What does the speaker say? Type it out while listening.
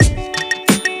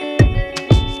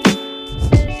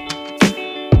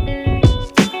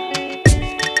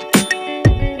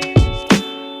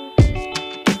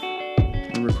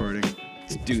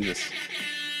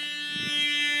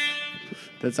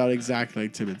That sounded exactly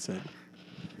like Tim had said.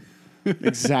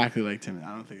 Exactly like Tim. I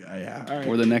don't think. Yeah. All right.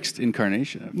 We're the next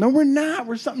incarnation. No, we're not.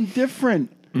 We're something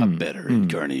different. A better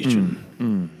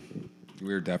incarnation.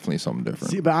 We're definitely something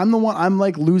different. See, but I'm the one. I'm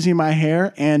like losing my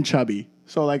hair and chubby.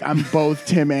 So like I'm both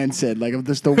Tim and Sid. Like I'm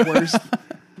just the worst.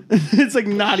 It's like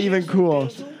not even cool.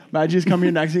 Imagine just come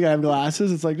here next week. I have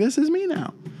glasses. It's like this is me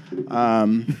now.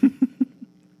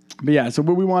 But yeah. So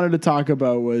what we wanted to talk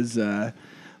about was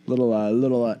little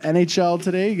NHL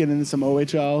today. Get into some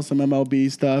OHL, some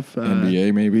MLB stuff.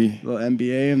 NBA maybe. Little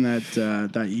NBA and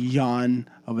that yawn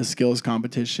of a skills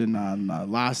competition on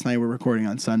last night. We're recording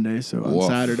on Sunday, so on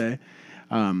Saturday.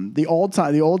 The old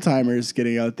timers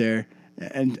getting out there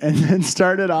and then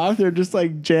started off. They're just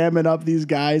like jamming up these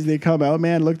guys. They come out,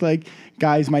 man, looked like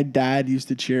guys my dad used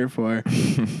to cheer for.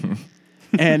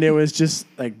 And it was just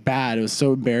like bad. It was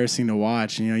so embarrassing to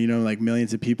watch. And, you know, like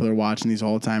millions of people are watching these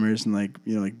old timers and like,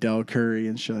 you know, like Del Curry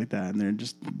and shit like that. And they're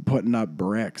just putting up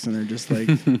bricks and they're just like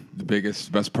The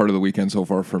best part of the weekend so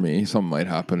far for me, something might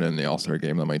happen in the All-Star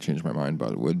game that might change my mind,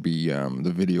 but it would be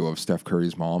the video of Steph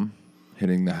Curry's mom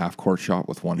hitting the half-court shot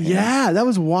with one hand. Yeah, that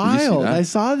was wild. that? I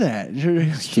saw that.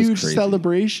 Huge crazy.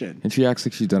 celebration. And she acts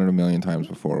like she's done it a million times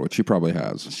before, which she probably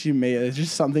has. She made it's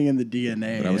just something in the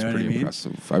DNA. But that was pretty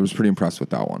impressive. I was pretty impressed with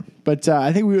that one. But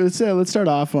I think let's start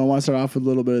off. I want to start off with a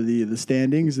little bit of the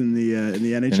standings in the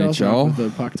NHL. Start off with the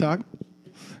puck talk.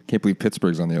 Can't believe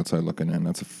Pittsburgh's on the outside looking in.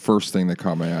 That's the first thing that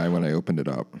caught my eye when I opened it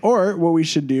up. Or what we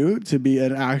should do to be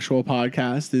an actual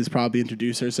podcast is probably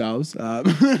introduce ourselves. We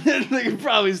can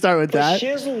probably start with that.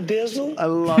 Shizzle dizzle. I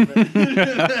love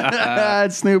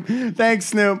it. Snoop. Thanks,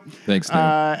 Snoop. Thanks, Snoop.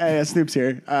 Yeah, Snoop's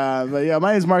here. But yeah,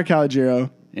 my name is Mark Calogero.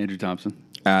 Andrew Thompson.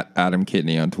 At Adam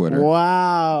Kidney on Twitter.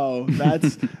 Wow,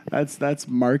 that's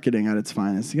marketing at its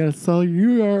finest. You got to sell.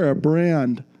 You are a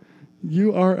brand.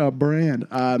 You are a brand.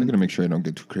 I'm going to make sure I don't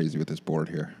get too crazy with this board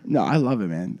here. No, I love it,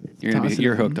 man.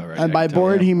 You're hooked already. And by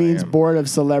board, he means board of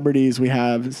celebrities we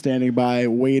have standing by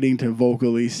waiting to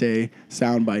vocally say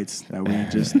sound bites that we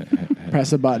just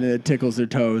press a button and it tickles their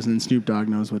toes and Snoop Dogg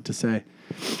knows what to say.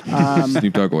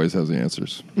 Snoop Dogg always has the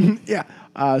answers. Yeah.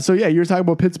 So, yeah, you were talking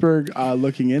about Pittsburgh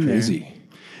looking in Crazy. there.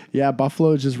 Yeah,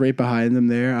 Buffalo is just right behind them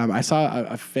there. I saw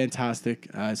a fantastic,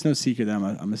 it's no secret that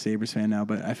I'm a Sabres fan now,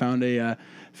 but I found a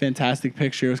fantastic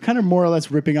picture. It was kind of more or less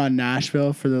ripping on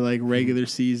Nashville for the like regular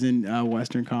season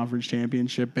Western Conference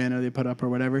Championship banner they put up or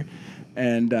whatever.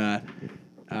 And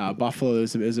Buffalo,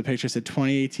 it was a picture that said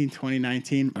 2018,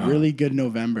 2019, really good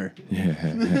November.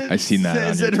 Yeah, I seen that.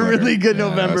 It said really good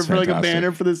November for like fantastic. a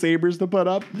banner for the Sabres to put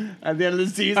up at the end of the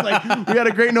season. Like, we got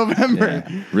a great November.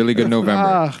 Yeah, really good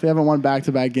November. They haven't won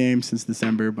back-to-back games since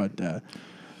December, but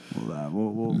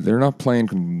we'll They're not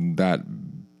playing that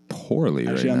poorly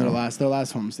actually right on now. their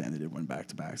last homestand they did win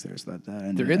back-to-backs there. So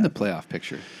They're in the playoff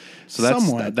picture. So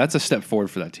that's a step forward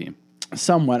for that team.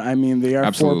 Somewhat. I mean, they are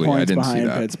Absolutely. 4 I points didn't see behind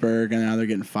that. Pittsburgh, and now they're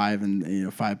getting 5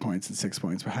 points and 6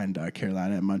 points behind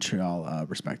Carolina and Montreal,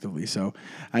 respectively. So,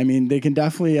 I mean, they can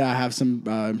definitely have some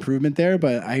improvement there,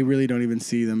 but I really don't even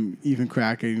see them even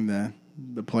cracking the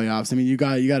playoffs. I mean, you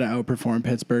got to outperform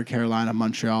Pittsburgh, Carolina,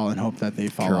 Montreal, and hope that they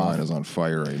fall Carolina's off. on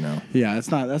fire right now. Yeah, that's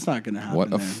not going to happen. What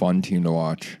a there. fun team to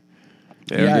watch.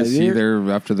 Yeah, You see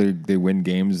after they win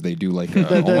games, they do like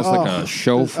almost like a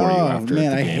show for you after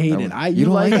man, the I game. hate it. You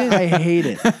don't like it? I hate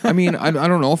it. I mean, I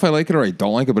don't know if I like it or I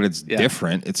don't like it, but it's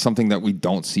different. It's something that we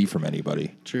don't see from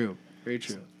anybody. True. Very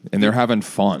true. And they're having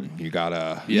fun. You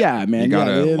gotta, Yeah, man. You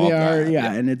gotta they love are. that.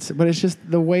 Yeah, and it's just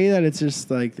the way that it's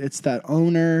just like it's that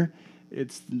owner,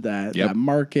 it's that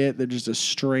market. They're just a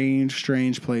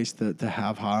strange place to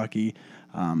have hockey.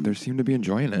 They seem to be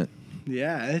enjoying it.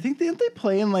 Yeah, I think they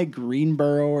play in like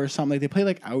Greenboro or something. Like they play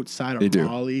like outside of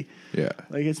Raleigh. Yeah,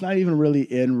 like it's not even really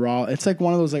in Raleigh. It's like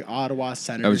one of those like Ottawa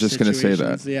Centers. I was just gonna say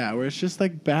that. Yeah, where it's just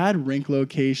like bad rink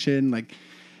location, like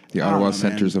the Ottawa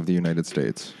Centers of the United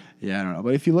States. Yeah, I don't know.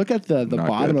 But if you look at the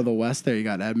bottom good. of the West there, you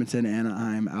got Edmonton,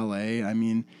 Anaheim, LA. I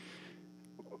mean,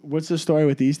 what's the story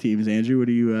with these teams, Andrew? What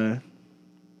do you...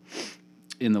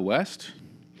 In the West?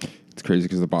 It's crazy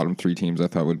because the bottom 3 teams I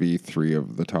thought would be 3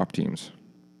 of the top teams.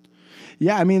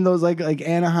 Yeah, I mean, those like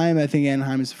Anaheim, I think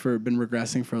Anaheim has been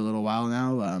regressing for a little while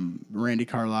now. Randy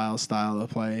Carlisle's style of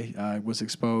play was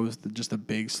exposed. Just a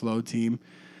big, slow team.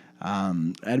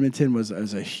 Edmonton was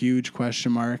a huge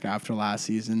question mark after last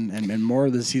season and more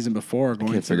of the season before. I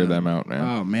can't figure them out, man.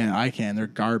 Oh, man, I can. They're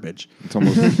garbage. It's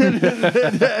almost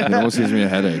it almost gives me a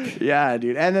headache. Yeah,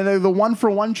 dude. And then the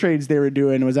 1-for-1 trades they were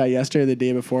doing was that yesterday, the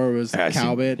day before was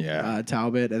Talbot,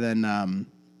 Talbot, and then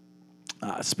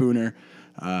Spooner.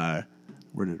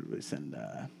 Where did we send?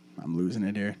 I'm losing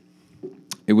it here.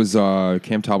 It was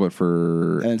Cam Talbot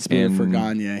for... And Spirit for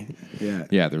Gagne. Yeah.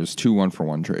 Yeah, there was 2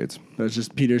 1-for-1 trades. But it's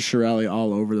just Peter Chiarelli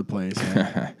all over the place.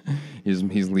 Yeah.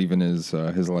 He's leaving his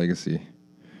legacy.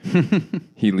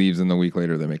 He leaves, and the week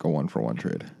later they make a 1-for-1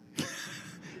 trade.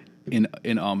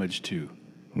 In homage to...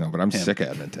 No, but I'm sick of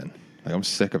Edmonton. Like, I'm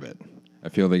sick of it. I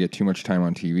feel they get too much time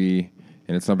on TV,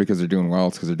 and it's not because they're doing well,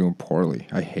 it's because they're doing poorly.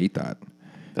 I hate that.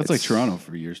 That's like Toronto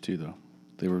for years, too, though.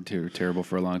 They were terrible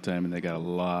for a long time, and they got a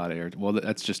lot of air. Well,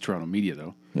 that's just Toronto media,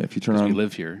 though. Yeah, if you turn on... we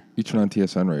live here. You turn on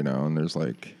TSN right now, and there's,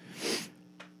 like,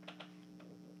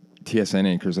 TSN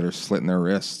anchors that are slitting their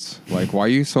wrists. Like, why are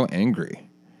you so angry?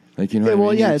 Like, you know what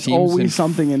I mean? Yeah, it's always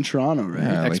something in Toronto, right?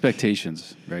 Yeah,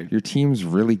 expectations, right? Your team's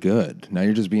really good. Now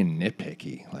you're just being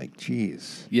nitpicky. Like,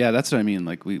 geez. Yeah, that's what I mean.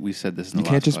 Like, we said this in the last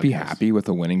You can't just podcast. be happy with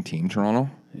a winning team, Toronto.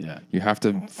 Yeah. You have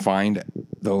to find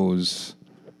those...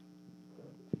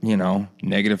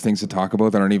 negative things to talk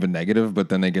about that aren't even negative, but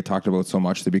then they get talked about so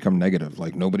much they become negative.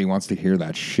 Like, nobody wants to hear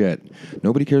that shit.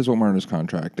 Nobody cares about Marner's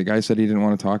contract. The guy said he didn't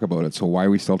want to talk about it, so why are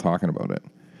we still talking about it?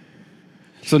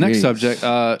 So next subject,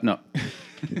 no.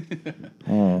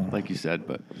 Like you said,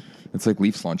 but... It's like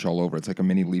Leafs lunch all over. It's like a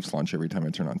mini Leafs lunch every time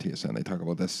I turn on TSN. They talk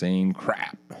about the same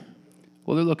crap.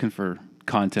 Well, they're looking for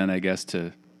content, I guess,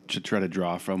 to try to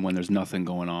draw from when there's nothing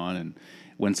going on, and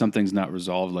when something's not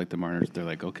resolved, like the Mariners, they're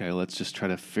like, okay, let's just try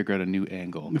to figure out a new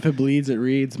angle. If it bleeds, it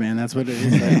reads, man. That's what it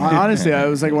is. Like, honestly, I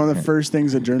was like one of the first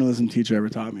things a journalism teacher ever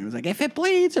taught me. It was like, if it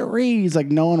bleeds, it reads. Like,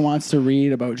 no one wants to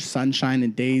read about sunshine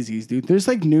and daisies, dude. There's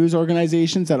like news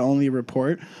organizations that only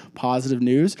report positive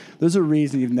news. There's a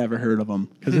reason you've never heard of them,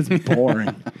 because it's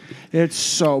boring. It's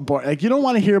so boring. Like, you don't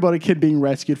want to hear about a kid being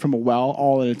rescued from a well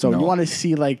all in its own. No. You want to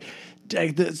see like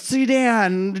the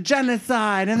Sudan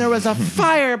genocide, and there was a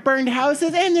fire, burned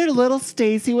houses, and their little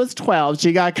Stacy was 12.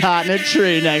 She got caught in a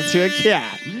tree next to a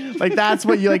cat. Like, that's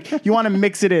what you like. You want to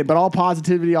mix it in, but all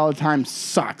positivity all the time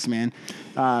sucks, man.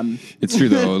 It's true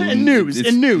though. in news.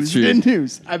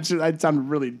 I'm sure that sounded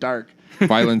really dark.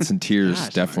 Violence and tears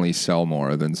definitely sell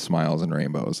more than smiles and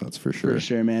rainbows. That's for sure. For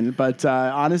sure, man. But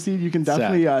honestly, you can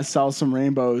definitely sell some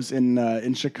rainbows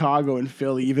in Chicago and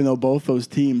Philly, even though both those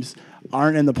teams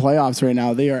aren't in the playoffs right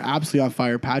now. They are absolutely on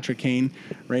fire. Patrick Kane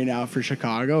right now for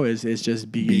Chicago is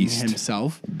just being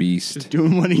himself. Just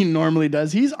doing what he normally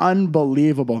does. He's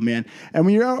unbelievable, man. And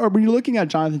when you're looking at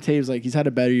Jonathan Toews, like, he's had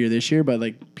a better year this year, but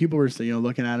like, people were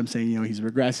looking at him saying, he's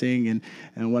regressing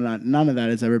and whatnot. None of that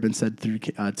has ever been said through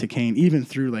to Kane, even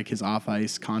through like his off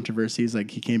ice controversies. Like,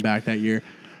 he came back that year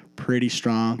pretty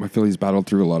strong. I feel he's battled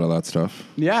through a lot of that stuff.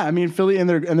 Yeah, I mean, Philly and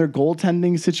their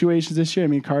goaltending situations this year. I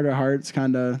mean, Carter Hart's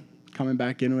kind of coming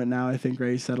back into it now. I think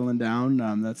Ray's settling down.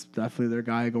 That's definitely their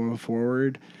guy going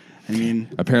forward. I mean,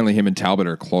 apparently him and Talbot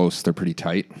are close. They're pretty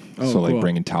tight. Oh, so like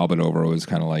bringing Talbot over was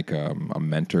kind of like a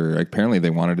mentor. Like, apparently they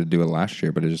wanted to do it last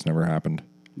year, but it just never happened.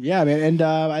 Yeah, man, and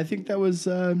I think that was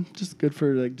just good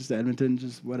for like just Edmonton.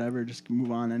 Just whatever, just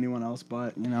move on. Anyone else,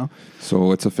 but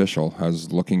So it's official. I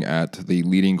was looking at the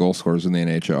leading goal scorers in the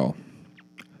NHL.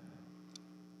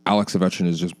 Alex Ovechkin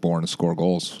is just born to score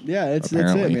goals. Yeah, that's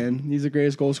it, man. He's the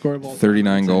greatest goal scorer of all time.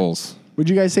 39 goals. Would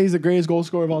you guys say he's the greatest goal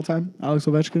scorer of all time? Alex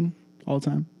Ovechkin, all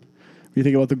time? When you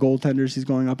think about the goaltenders he's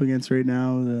going up against right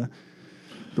now,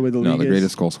 the way the league is. No, the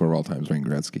greatest goal scorer of all time is Wayne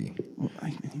Gretzky.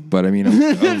 But I mean,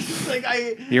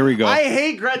 here we go. I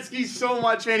hate Gretzky so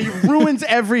much, man. He ruins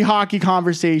every hockey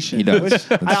conversation. He does.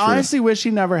 I honestly wish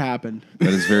he never happened. That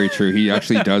is very true. He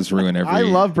actually does ruin every. I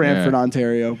love Brantford,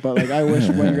 Ontario, but like, I wish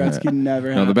Wayne Gretzky never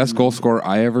happened. No, the best goal scorer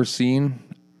I ever seen,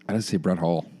 I'd say Brett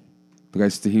Hull. The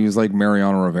guy, he was like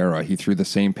Mariano Rivera. He threw the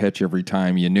same pitch every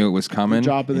time. You knew it was coming,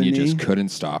 and you just couldn't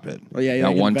stop it. Oh, yeah,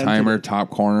 that one-timer, top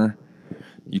corner.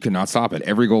 You could not stop it.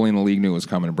 Every goalie in the league knew it was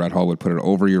coming, and Brett Hull would put it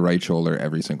over your right shoulder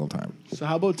every single time. So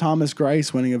how about Thomas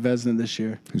Greiss winning a Vezina this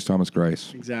year? Who's Thomas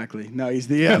Greiss? Exactly. No, he's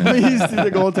the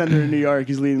goaltender in New York.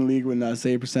 He's leading the league with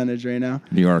save percentage right now.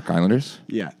 New York Islanders?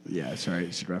 Yeah. Sorry,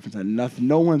 I should reference that.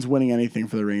 No one's winning anything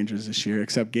for the Rangers this year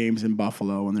except games in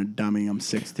Buffalo when they're dumbing them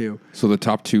 6-2. So the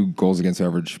top 2 goals against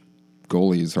average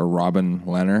goalies are Robin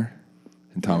Lehner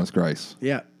and Thomas Greiss.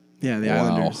 Yeah, the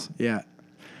Islanders. Yeah.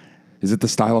 Is it the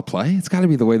style of play? It's got to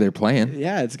be the way they're playing.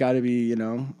 Yeah, it's got to be, it's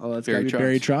got to be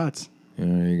Barry Trotz. Yeah,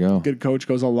 there you go. Good coach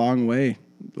goes a long way.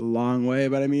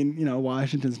 But I mean,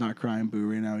 Washington's not crying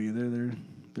boo right now either.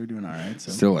 They're doing all right.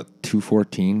 So. Still at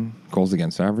 214 goals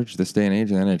against average this day and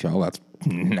age in the NHL. That's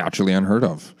naturally unheard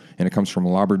of. And it comes from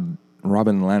Robin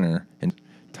Lehner and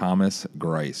Thomas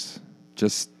Greiss.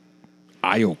 Just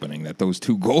eye-opening that those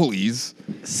 2 goalies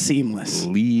seamless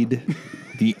lead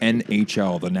the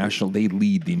NHL, the national. They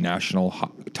lead the national.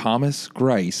 Thomas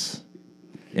Greiss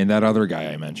And that other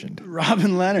guy I mentioned.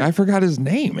 Robin Leonard. I forgot his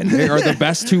name. And they are the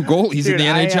best two goalies in the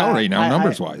NHL right now,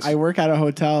 numbers-wise. I work at a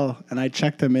hotel, and I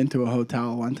checked him into a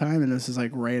hotel one time, and this is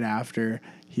like right after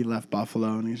he left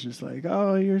Buffalo, and he's just like,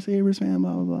 "Oh, you're a Sabres fan,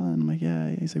 blah, blah, blah." And I'm like,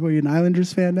 "Yeah." He's like, "Well, you're an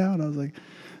Islanders fan now?" And I was like,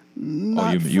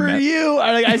 "Not you for met- you."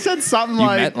 I said something You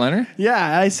like... met Leonard?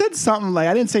 Yeah, I said something like...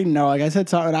 I didn't say no. Like, I said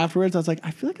something afterwards. I was like,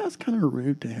 I feel like I was kind of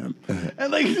rude to him.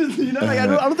 And like, you know, like, I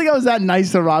don't think I was that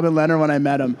nice to Robin Leonard when I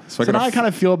met him. So now I kind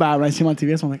of feel bad when I see him on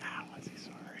TV. So I'm like, is he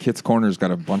sorry? Kit's Corner's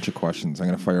got a bunch of questions. I'm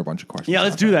going to fire a bunch of questions. Yeah,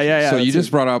 let's do that. Yeah. So you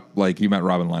just brought up, like, you met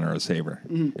Robin Leonard, a Sabre.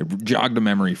 Mm-hmm. It jogged a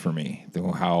memory for me,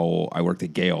 how I worked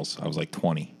at Gales. I was like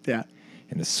 20. Yeah.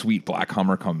 And this sweet black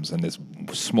Hummer comes, and this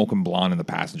smoking blonde in the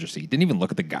passenger seat. Didn't even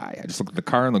look at the guy. I just looked at the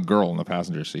car and the girl in the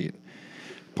passenger seat.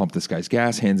 Pumped this guy's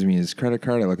gas, hands me his credit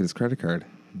card. I look at his credit card.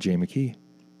 Jay McKee.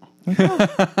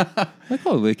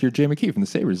 Like, you're Jay McKee from the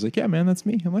Sabres. He's like, yeah, man, that's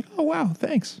me. I'm like, oh, wow,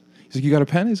 thanks. He's like, you got a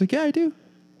pen? He's like, yeah, I do.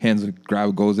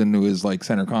 Goes into his like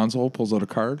center console, pulls out a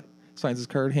card, signs his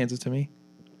card, hands it to me.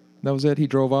 That was it. He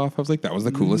drove off. I was like, that was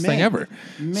the coolest thing ever.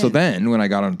 Man. So then when I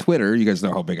got on Twitter, you guys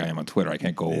know how big I am on Twitter. I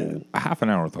can't go a half an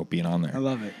hour without being on there. I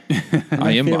love it.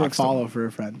 I inboxed follow for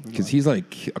a friend. Because he's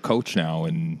like a coach now.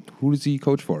 And who does he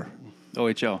coach for?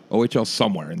 OHL. OHL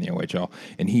somewhere in the OHL.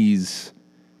 And he's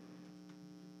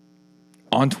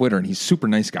on Twitter, and he's super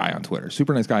nice guy on Twitter.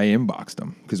 Super nice guy. I inboxed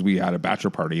him because we had a bachelor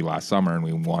party last summer, and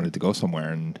we wanted to go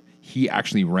somewhere. And he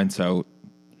actually rents out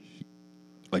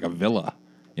like a villa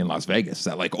in Las Vegas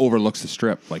that like overlooks the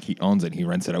strip. Like he owns it. He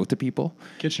rents it out to people.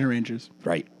 Kitchener Rangers.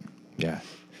 Right. Yeah.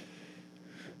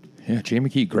 Yeah. Jay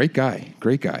McKee, great guy.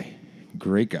 Great guy.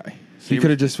 Great guy. So he could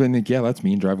have just been like, yeah, that's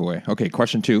me, and drive away. Okay.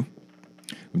 Question 2.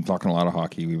 We've been talking a lot of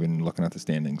hockey. We've been looking at the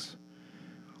standings.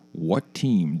 What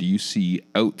team do you see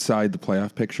outside the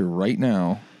playoff picture right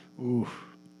now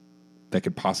that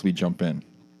could possibly jump in?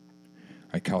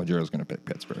 Caligiuro's going to pick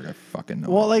Pittsburgh. I fucking know.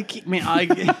 Well, like, I mean,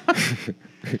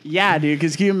 yeah, dude.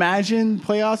 Because can you imagine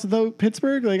playoffs without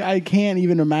Pittsburgh? Like, I can't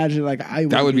even imagine. Like,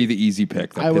 that would be the easy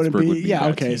pick. That Pittsburgh would be. Yeah,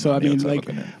 okay. So I mean, like,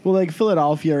 well, like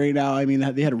Philadelphia right now. I mean,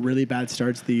 they had a really bad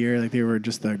start to the year. Like, they were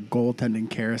just a goaltending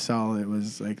carousel. It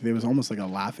was almost like a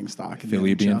laughing stock.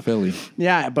 Philly being Philly.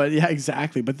 Yeah, but yeah,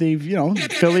 exactly. But they've,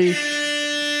 Philly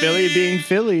being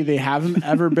Philly, they haven't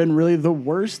ever been really the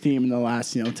worst team in the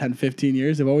last 10, 15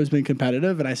 years. They've always been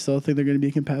competitive, and I still think they're going to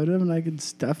be competitive, and I could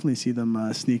definitely see them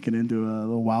sneaking into a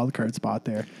little wild card spot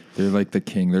there. They're like the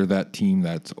king. They're that team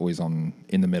that's always in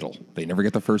the middle. They never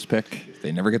get the first pick.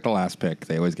 They never get the last pick.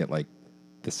 They always get like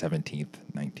the 17th,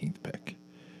 19th pick.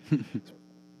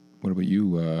 What about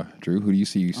you, Drew? Who do you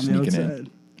see sneaking in?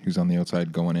 Who's on the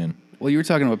outside going in? Well, you were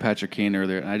talking about Patrick Kane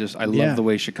earlier, and I love the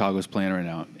way Chicago's playing right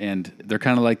now. And they're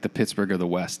kind of like the Pittsburgh of the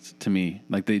West to me.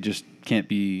 Like, they just can't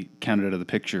be counted out of the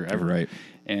picture ever. Right.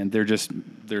 And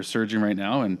they're surging right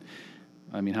now. And,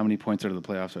 I mean, how many points out of the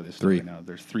playoffs are they still 3 right now?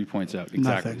 There's 3 points out.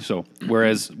 Exactly. Nothing. So,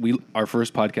 whereas our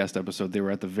first podcast episode, they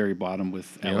were at the very bottom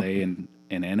with LA and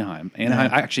Anaheim.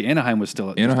 Anaheim was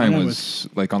still at Anaheim was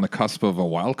like on the cusp of a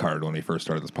wild card when we first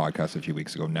started this podcast a few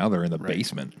weeks ago. Now they're in the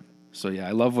basement. So, yeah,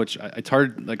 I love it's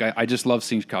hard. Like, I just love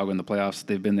seeing Chicago in the playoffs.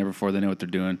 They've been there before. They know what they're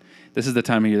doing. This is the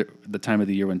time of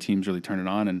the year when teams really turn it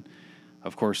on. And,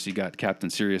 of course, you got Captain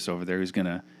Sirius over there who's going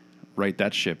to right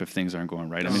that ship if things aren't going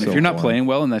right. I mean, if you're not playing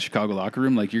well in that Chicago locker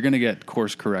room, like, you're going to get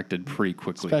course corrected pretty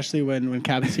quickly. Especially when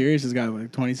Captain Sirius has got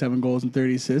like 27 goals and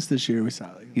 30 assists this year. We saw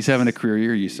he's having a career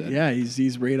year, you said. Yeah,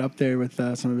 he's right up there with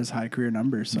some of his high career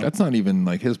numbers. So. That's not even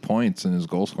like his points and his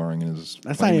goal scoring and his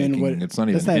That's not even what. It's not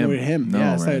even that's not him. Even him. No,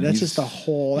 yeah, right. That's just the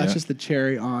whole. That's just the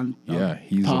cherry on. Yeah,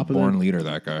 he's a born leader.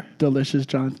 That guy. Delicious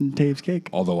Jonathan Taves cake.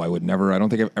 Although I would never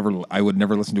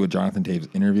listen to a Jonathan Taves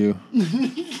interview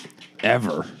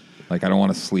ever. Like, I don't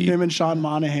want to sleep. Him and Sean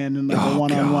Monahan and a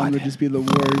one-on-one would just be the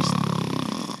worst.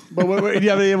 But do you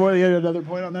have another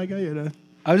point on that guy?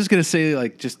 I was just going to say,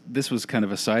 like, just this was kind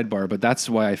of a sidebar, but that's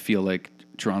why I feel like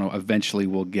Toronto eventually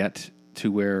will get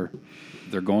to where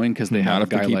they're going because they have a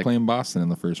guy like playing Boston in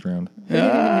the first round.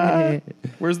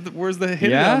 Where's the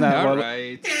hit on that? All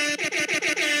right.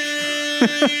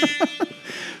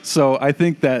 So I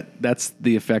think that's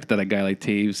the effect that a guy like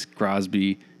Taves,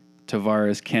 Crosby,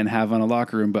 Tavares can have on a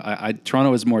locker room, but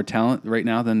Toronto has more talent right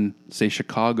now than say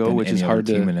Chicago, which is hard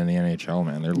to. Team in the NHL,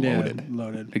 man, they're loaded.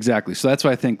 Loaded. Exactly. So that's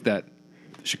why I think that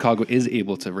Chicago is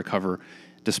able to recover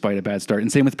despite a bad start,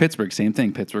 and same with Pittsburgh. Same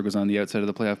thing. Pittsburgh was on the outside of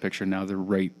the playoff picture. Now they're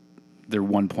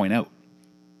 1 point out.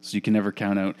 So you can never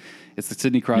count out. It's the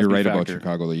Sidney Crosby. You're right factor. about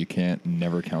Chicago, though. You can't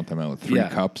never count them out. 3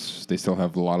 cups. They still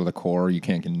have a lot of the core. You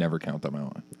can never count them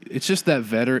out. It's just that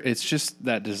It's just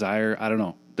that desire. I don't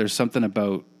know. There's something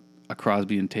about a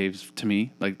Crosby and Taves to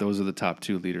me. Like those are the top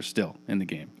 2 leaders still in the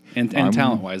game. And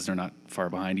talent-wise, they're not far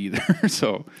behind either.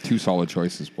 So 2 solid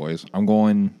choices, boys. I'm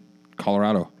going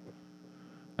Colorado.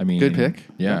 I mean, good pick.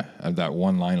 Yeah, that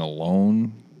one line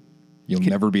alone, you'll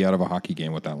never be out of a hockey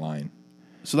game with that line.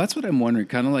 So that's what I'm wondering.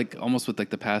 Kind of like almost with like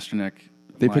the Pasternak.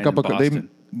 They line pick up in Boston.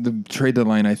 the trade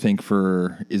deadline. I think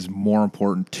is more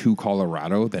important to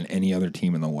Colorado than any other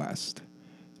team in the West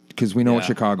because we know what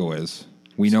Chicago is.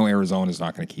 We know Arizona is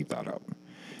not going to keep that up.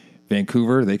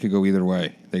 Vancouver, they could go either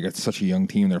way. They got such a young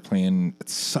team. They're playing at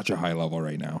such a high level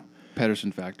right now.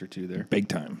 Pedersen factor too there. Big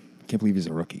time. Can't believe he's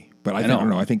a rookie. But I don't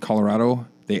know. I think Colorado,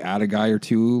 they add a guy or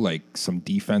two, like some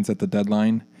defense at the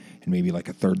deadline and maybe like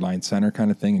a third line center kind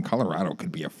of thing. And Colorado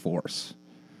could be a force.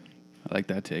 I like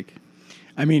that take.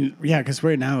 I mean, yeah, because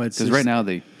right now it's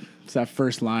that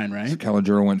first line, right?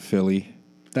 Caligero went Philly.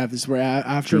 That is where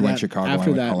after Drew that, went Chicago, after I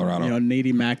went that, Colorado.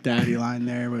 Nady McDaddy line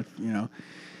there with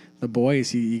the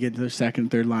boys. You get to their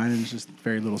second, third line, and it's just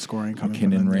very little scoring coming.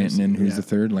 McKinnon, Rantanen, who's the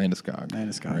third? Landeskog.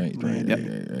 Right.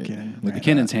 Look,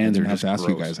 McKinnon's hands are just I have to ask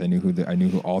gross. you guys. I knew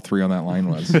who all 3 on that line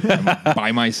was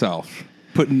by myself.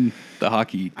 Putting the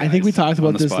hockey. I think we talked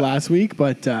about this spot. last week,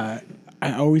 but I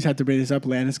always have to bring this up.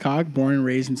 Landeskog, born and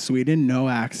raised in Sweden, no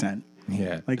accent.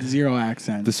 Yeah. Like 0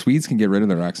 accent. The Swedes can get rid of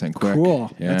their accent quick.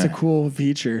 Cool. Yeah. That's a cool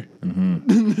feature.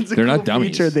 They're not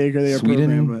dummies. Feature they are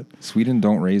programmed. Sweden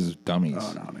don't raise dummies.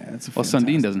 Oh, no, man. It's Well,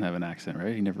 Sundin doesn't have an accent,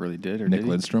 right? He never really did. Or Nick did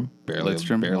he? Lidstrom? Barely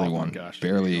Oh, my one. gosh.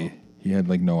 Barely. He had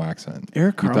like no accent.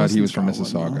 Eric He thought he was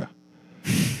Carlson's from got one,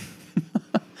 Mississauga.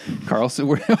 Carlson.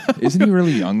 Isn't he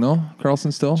really young though,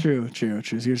 Carlson still? True. So you're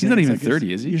He's saying not it's even like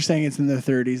 30, is he? You're saying it's in their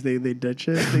 30s. They ditch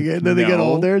it. They get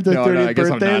older. Their No, 30th I guess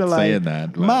I'm birthday. not they're saying like,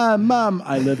 that, but- Mom,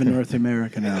 I live in North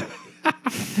America now.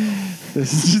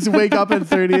 This is just wake up at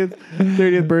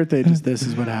 30th birthday. Just this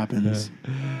is what happens.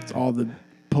 It's all the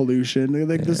pollution.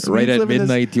 Like the Swedes Right at live in this-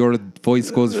 midnight, your voice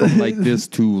goes from like this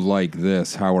to like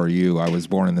this. How are you? I was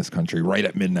born in this country. Right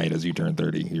at midnight, as you turn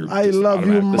 30, you're I just love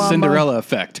you, automatically- The Mama. Cinderella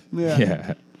effect.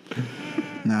 Yeah.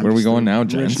 Nah, Where are we just going the now, rich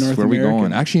gents? North Where are we going?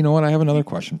 American. Actually, you know what? I have another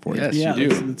question for you. Yes, Yeah, you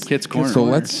do. let's- Kids Corner. So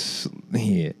let's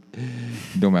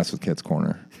don't mess with Kids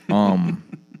Corner.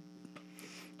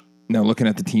 Now, looking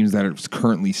at the teams that are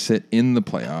currently sit in the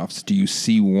playoffs, do you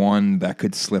see one that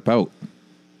could slip out?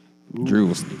 Drew,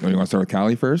 you want to start with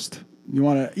Cali first? You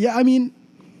want to? Yeah, I mean,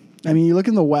 you look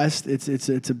in the West. It's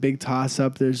a big toss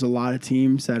up. There's a lot of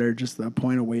teams that are just a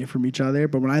point away from each other.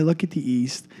 But when I look at the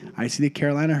East, I see the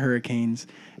Carolina Hurricanes,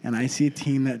 and I see a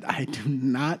team that I do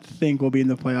not think will be in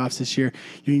the playoffs this year.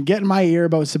 You can get in my ear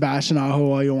about Sebastian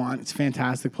Aho all you want. It's a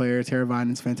fantastic player. Tara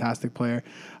Vinen's a fantastic player.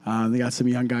 They got some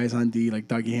young guys on D like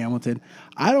Dougie Hamilton.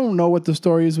 I don't know what the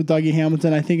story is with Dougie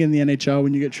Hamilton. I think in the NHL,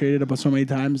 when you get traded up so many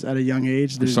times at a young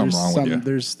age, there's something wrong with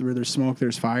you. where there's smoke,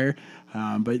 there's fire.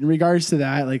 But in regards to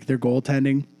that, like their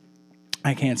goaltending,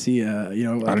 I can't see. I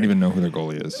don't even know who their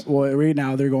goalie is. Well, right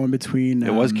now they're going between.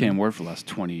 It was Cam Ward for the last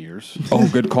 20 years. Oh,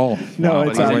 good call. No, Wow,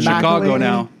 it's But he's in Chicago McElhinney.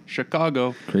 now.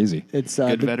 Chicago. crazy. It's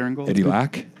Good veteran goal. Eddie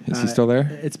Lack, is he still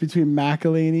there? It's between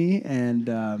McElhinney and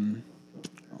oh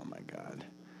my god.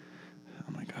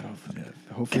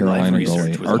 Hopefully Carolina Live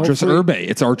research goalie. was Arturs hopefully- Urbe.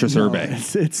 It's Arturs No, Urbe.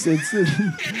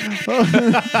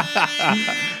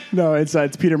 no,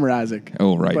 it's Peter Mrazek.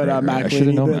 Oh, right, But right. I should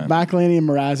have known that. McElhinney and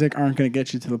Mrazek aren't going to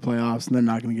get you to the playoffs, and they're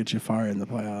not going to get you far in the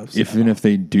playoffs. Even if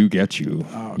they do get you,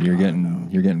 you're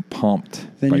God, getting pumped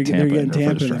then by they're Tampa getting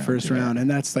Tampa in the round. first Yeah. round, and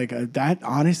that's like that.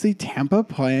 Honestly, Tampa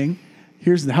playing.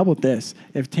 How about this?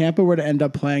 If Tampa were to end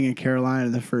up playing in Carolina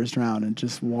in the first round and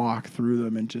just walk through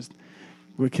them and just.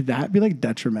 Could that be like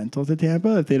detrimental to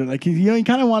Tampa if they don't like you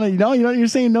kind of want to you're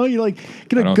saying no, you're like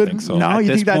get a I don't good think so. no, At you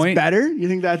this think that's point- better, you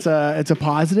think that's it's a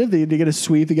positive, they get a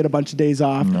sweep, they get a bunch of days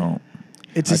off. No.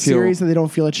 It's a I feel- series that they don't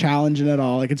feel a challenge in at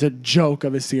all, like it's a joke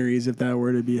of a series if that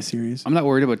were to be a series. I'm not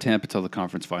worried about Tampa till the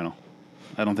conference final.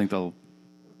 I don't think they'll.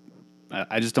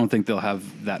 I just don't think they'll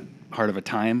have that hard of a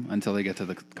time until they get to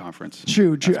the conference.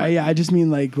 True. I just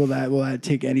mean like will that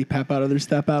take any pep out of their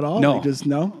step at all? No. Like, just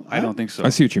no. I don't think so. I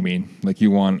see what you mean. Like you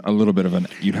want a little bit of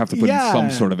you'd have to put in Yeah. some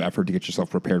sort of effort to get yourself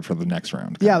prepared for the next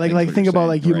round. Yeah, kind of like thing, think what you're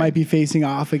about saying, you right? might be facing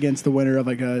off against the winner of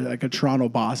like a Toronto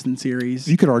Boston series.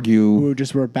 You could argue. Who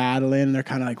just were battling, and they're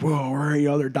kind of like, whoa, where are you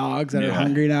other dogs that are Yeah.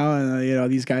 hungry now? And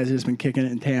these guys have just been kicking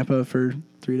it in Tampa for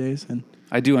 3 days. And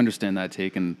I do understand that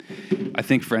take, and I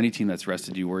think for any team that's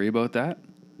rested, you worry about that,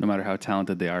 no matter how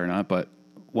talented they are or not. But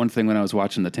one thing when I was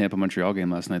watching the Tampa-Montreal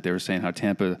game last night, they were saying how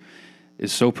Tampa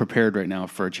is so prepared right now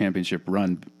for a championship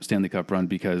run, Stanley Cup run,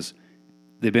 because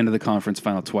they've been to the conference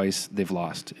final twice, they've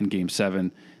lost in Game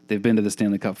 7. They've been to the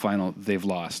Stanley Cup final, they've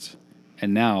lost.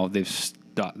 And now they've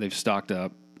stocked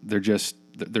up. They're just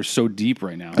they're so deep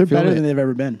right now. They're better than they've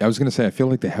ever been. I was going to say, I feel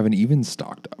like they haven't even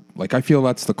stocked up. Like, I feel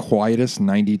that's the quietest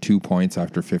 92 points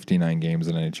after 59 games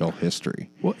in NHL history.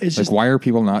 Well, it's like, just, why are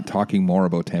people not talking more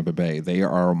about Tampa Bay? They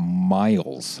are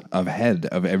miles ahead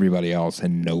of everybody else,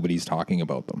 and nobody's talking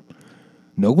about them.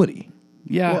 Nobody.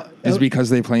 Yeah. Well, Is it because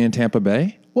they play in Tampa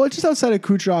Bay? well, it's just outside of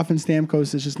Kucherov and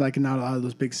Stamkos, it's just like not a lot of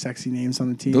those big sexy names on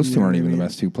the team. Those you two know aren't what I even the mean?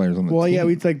 best two players on the Well, team. yeah,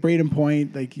 we'd like Braden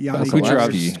Point, like Yanni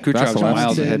Vasilevsky. Kucherov's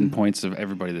miles Vasilevsky. ahead in points of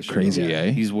everybody this year. Crazy, Yeah,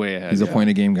 eh? He's way ahead. He's a yeah. point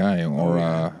a game guy,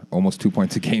 or almost 2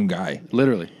 points a game guy.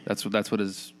 Literally. That's what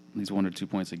he's 1 or 2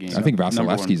 points a game. I think Number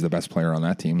one. Vasilevsky's the best player on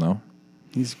that team, though.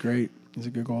 He's great. He's a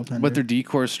good goaltender. But their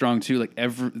decor is strong too. Like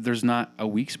there's not a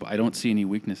weak spot. I don't see any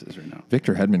weaknesses right now.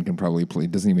 Victor Hedman can probably play.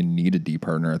 Doesn't even need a D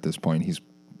partner at this point.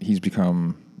 He's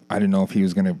become. I didn't know if he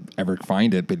was going to ever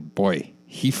find it, but boy,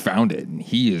 he found it, and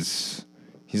he's.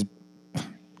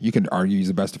 You could argue he's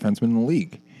the best defenseman in the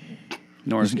league.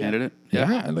 Norris candidate.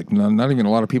 Yeah, like not even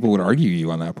a lot of people would argue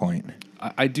you on that point.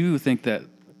 I do think that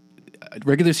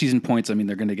regular season points, I mean,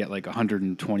 they're going to get like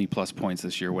 120 plus points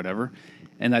this year, whatever.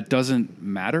 And that doesn't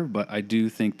matter, but I do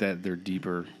think that they're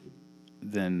deeper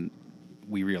than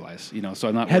we realize, so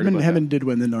I'm not worried about Hedman that. did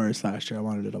win the Norris last year. I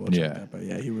wanted to double check Yeah. that, but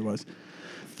yeah, he was.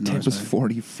 Tampa's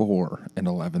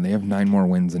 44-11. They have 9 more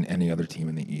wins than any other team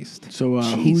in the East. So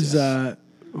Jesus.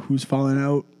 who's falling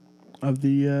out of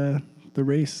the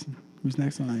race? Who's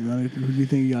next on? Who do you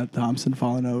think you got? Thompson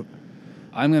falling out.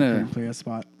 I'm going Play a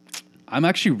spot. I'm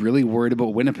actually really worried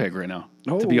about Winnipeg right now,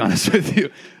 to be Oh. honest with you.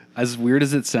 As weird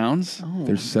as it sounds.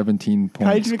 There's 17 Can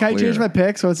I points. change my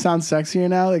pick so it sounds sexier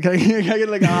now? Like, can I get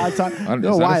like a hot time? Is No, that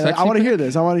a why? Like, sexy I want to pick? hear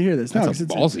this. I want to hear this. That's No, a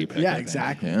ballsy pick. I Yeah, think.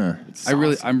 exactly. Yeah.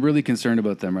 I'm really concerned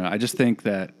about them right now. I just think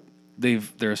that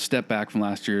they're a step back from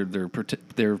last year.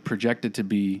 They're projected to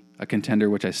be a contender,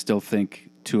 which I still think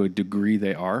to a degree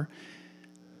they are.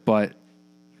 But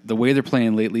the way they're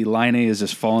playing lately, Line A is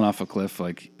just falling off a cliff.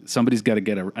 Like somebody's got to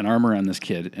get an arm around this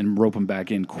kid and rope him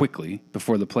back in quickly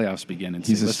before the playoffs begin. And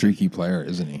He's say, a "Listen, streaky player,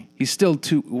 isn't he? he's still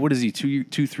 3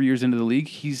 years into the league.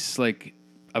 He's like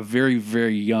a very,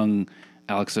 very young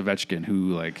Alex Ovechkin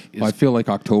who like is. Well, I feel like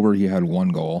October he had 1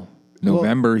 goal.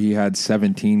 November he had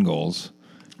 17 goals.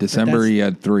 December he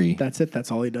had 3. That's it.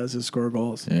 That's all he does is score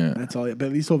goals. Yeah. That's all. But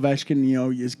at least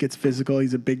Ovechkin, just gets physical.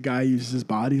 He's a big guy. Uses his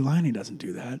body. Line doesn't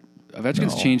do that.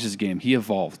 Ovechkin's changed his game. He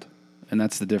evolved, and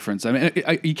that's the difference. I mean,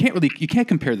 you can't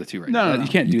compare the two right now. No. You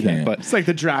can't do You that. can't. But It's like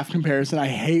the draft comparison. I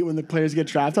hate when the players get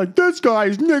drafted. Like, this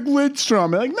guy's Nick Lidstrom.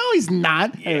 I'm like, no, he's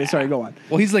not. Anyway, sorry, go on.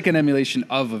 well, he's like an emulation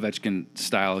of Ovechkin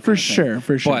style. For sure.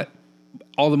 But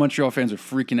all the Montreal fans are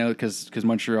freaking out because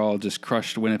Montreal just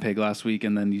crushed Winnipeg last week,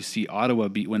 and then you see Ottawa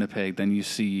beat Winnipeg. Then you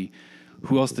see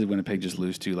who else did Winnipeg just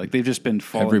lose to? Like they've just been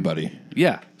falling. Everybody.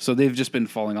 Yeah, so they've just been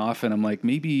falling off, and I'm like,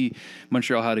 maybe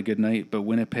Montreal had a good night, but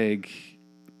Winnipeg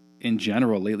in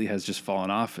general lately has just fallen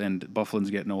off, and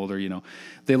Buffalo's getting older.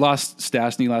 They lost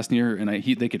Stastny last year, and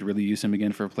they could really use him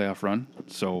again for a playoff run.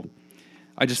 So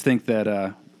I just think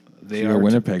that they are.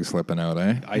 Winnipeg slipping out,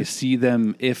 eh? I see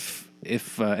them if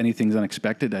anything's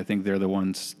unexpected. I think they're the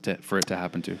ones for it to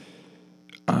happen to.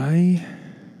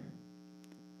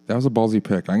 That was a ballsy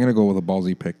pick. I'm going to go with a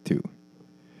ballsy pick, too.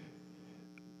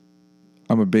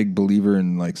 I'm a big believer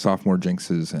in, like, sophomore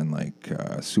jinxes and, like,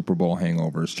 Super Bowl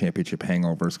hangovers, championship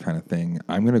hangovers kind of thing.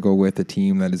 I'm going to go with a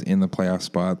team that is in the playoff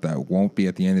spot that won't be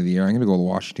at the end of the year. I'm going to go with the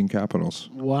Washington Capitals.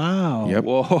 Wow. Yep.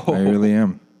 Whoa. I really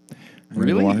am.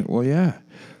 Really? Well, yeah.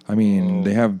 I mean,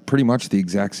 they have pretty much the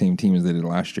exact same team as they did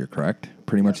last year, correct?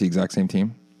 Pretty much the exact same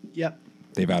team? Yep.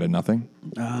 They've added nothing?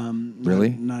 Really?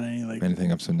 Not any, like,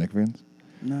 Anything of significance?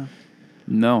 no.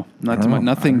 No, not too much.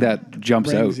 Nothing that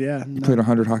jumps Rings, out. yeah. You played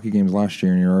 100 hockey games last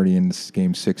year, and you're already in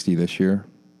game 60 this year.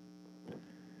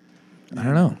 I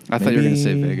don't know. I thought you were going to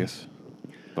say Vegas,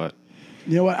 but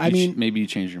You know what? I mean, maybe you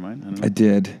changed your mind. I don't know. I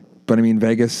did, but I mean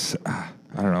Vegas. I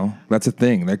don't know. That's a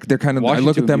thing. They're kind of. I look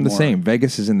Washington at them would the be same. more-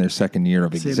 Vegas is in their second year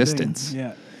of same thing. existence,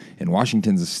 Yeah. and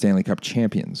Washington's the Stanley Cup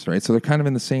champions, right? So they're kind of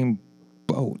in the same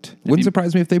boat. Wouldn't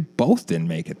surprise me if they both didn't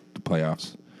make it to the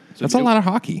playoffs. That's a lot of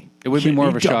hockey. It would be more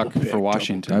of a shock Double pick, for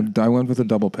Washington. I went with a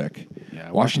double pick. Yeah,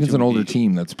 Washington's Washington an would older be-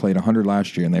 team that's played 100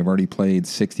 last year, and they've already played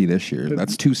 60 this year.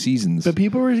 That's 2 seasons. But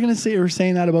people were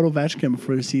saying that about Ovechkin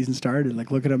before the season started. Like,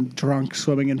 look at him drunk,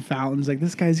 swimming in fountains. Like,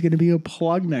 this guy's going to be a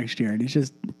plug next year, and he's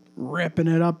just ripping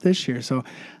it up this year. So,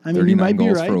 I mean, you 39 might be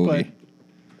goals right, for but Ovi.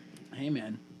 hey,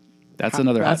 man, That's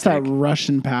another hot that's that take.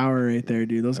 Russian power right there,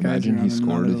 dude. Those Imagine guys he are on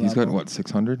scored. another He's got level. what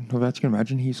 600. Ovechkin.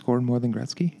 Imagine he scored more than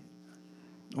Gretzky.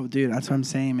 Oh, dude, that's what I'm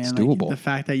saying, man. It's Like, doable. the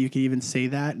fact that you can even say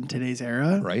that in today's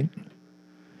era, Right.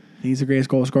 He's the greatest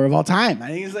goal scorer of all time. I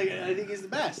think he's the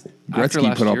best.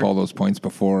 Gretzky put up all those points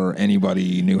before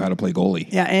anybody knew how to play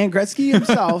goalie. Yeah, and Gretzky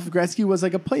himself, Gretzky was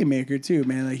like a playmaker too,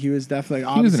 man. Like he was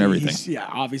definitely he was in everything.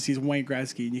 Obviously he's Wayne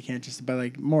Gretzky, and you can't just, but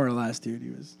like more or less, dude, he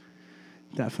was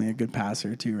definitely a good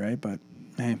passer too, right? But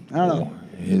hey, I don't know.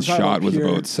 His shot was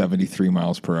about 73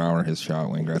 miles per hour. His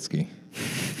shot, Wayne Gretzky.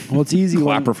 Well, it's easy.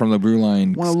 Clapper from the blue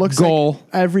line. When it looks goal. like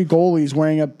every goalie's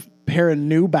wearing a pair of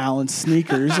New Balance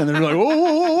sneakers, and they're like,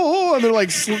 oh, and they're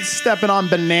like stepping on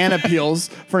banana peels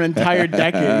for an entire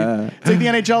decade. It's like the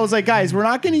NHL was like, guys, we're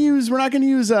not going to use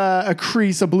a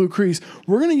crease, a blue crease.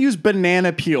 We're going to use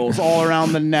banana peels all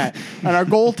around the net, and our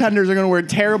goaltenders are going to wear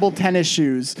terrible tennis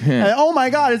shoes. And, oh my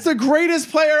God, it's the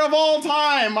greatest player of all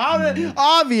time.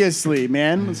 Obviously,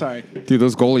 man. I'm sorry, dude.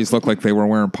 Those goalies look like they were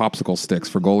wearing popsicle sticks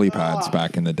for goalie pads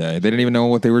back in the day. They didn't even know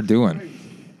what they were doing.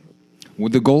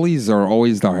 The goalies are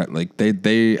always like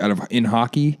they in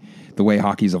hockey, the way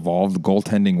hockey's evolved,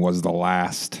 goaltending was the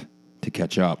last to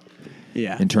catch up.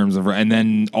 Yeah. In terms of, and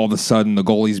then all of a sudden the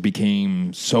goalies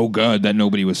became so good that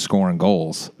nobody was scoring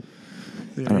goals.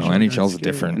 I don't know. NHL's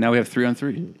different. Now we have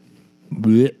 3-on-3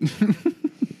 Blech.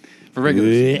 for regular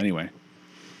season, anyway.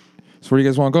 So where do you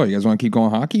guys want to go? You guys want to keep going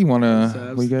hockey? You want to?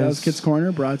 That was Kit's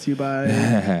Corner, brought to you by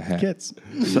Kits.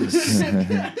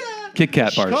 Kit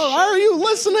Kat bars. Are you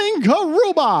listening,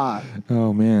 Karuba?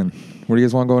 Oh man, where do you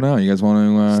guys want to go now? You guys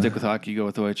want to stick with hockey? Go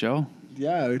with OHL.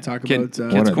 Yeah, we talk about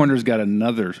about Kit's Corner's got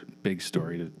another big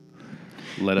story to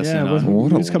let us in on.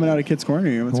 Who's coming out of Kit's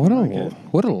Corner?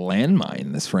 What a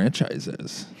landmine this franchise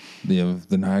is.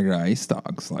 The Niagara Ice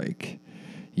Dogs. Like,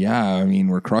 yeah, I mean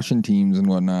we're crushing teams and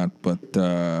whatnot, but.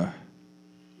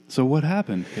 So what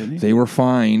happened, Kenny? They were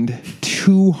fined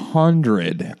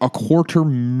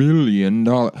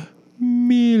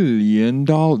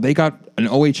 $250,000. They got an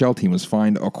OHL team was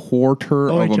fined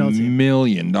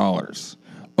 $250,000.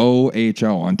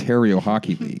 OHL, Ontario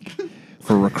Hockey League,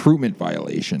 for recruitment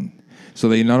violation. So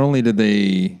they not only did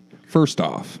they first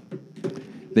off,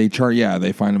 they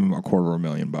fined him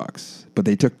 $250,000, but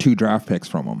they took 2 draft picks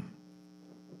from him.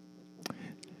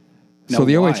 So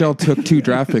the OHL took 2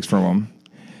 draft picks from him.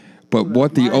 But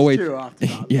what the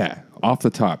off the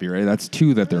top, you ready? That's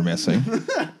 2 that they're missing.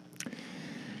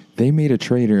 They made a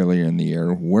trade earlier in the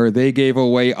year where they gave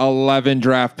away 11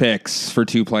 draft picks for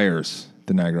 2 players,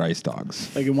 the Niagara Ice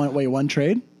Dogs. Like one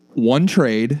trade? One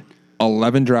trade,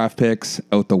 11 draft picks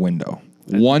out the window.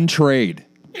 One trade.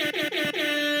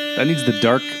 That needs the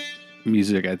dark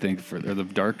music, I think, or the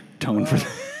dark tone for that.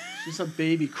 Just a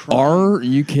baby crying. Are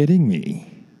you kidding me?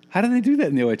 How do they do that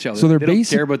in the OHL? So they don't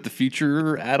care about the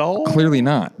future at all? Clearly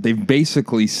not. They've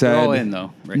basically said... They're all in,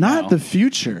 though, right not now. The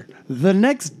future. The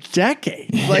next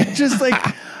decade. Like, just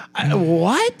like...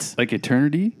 what? Like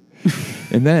eternity?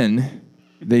 And then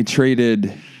they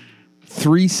traded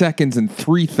 3 seconds and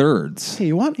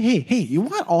 3/3. Hey, you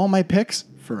want all my picks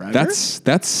forever?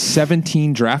 That's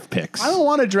 17 draft picks. I don't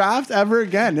want to draft ever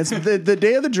again. It's the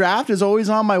day of the draft is always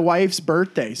on my wife's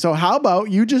birthday. So how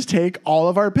about you just take all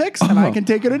of our picks and I can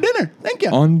take her to dinner? Thank you.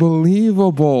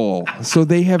 Unbelievable. So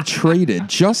they have traded,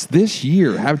 just this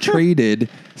year,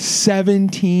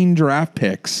 17 draft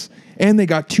picks. And they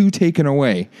got 2 taken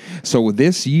away. So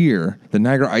this year, the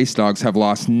Niagara Ice Dogs have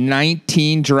lost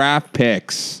 19 draft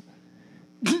picks.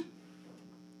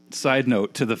 Side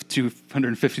note to the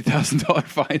 $250,000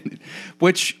 fine,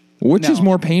 which is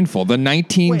more painful, the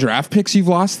 19 draft picks you've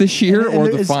lost this year or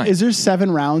the fine? Is there 7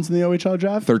 rounds in the OHL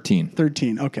draft?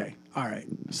 13. Okay. All right.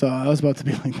 So I was about to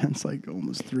be like, that's like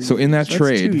almost 3 So years. in that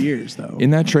trade, 2 years though. In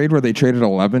that trade where they traded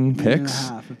 11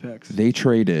 picks, picks, they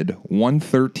traded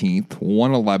 1/13,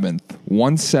 1/11,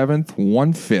 1/7,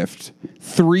 1/5,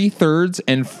 3/3,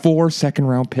 and 4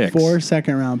 second-round picks. 4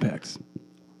 second-round picks.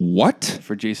 What?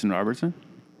 For Jason Robertson?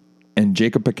 And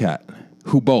Jacob Paquette,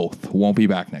 who both won't be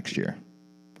back next year.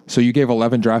 So you gave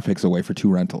 11 draft picks away for 2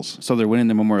 rentals. So they're winning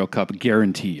the Memorial Cup,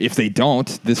 guaranteed. If they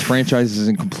don't, this franchise is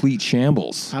in complete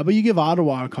shambles. How about you give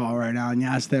Ottawa a call right now and you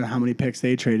ask them how many picks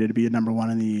they traded to be number 1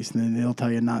 in the East, and then they'll tell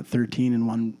you not 13 in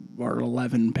one or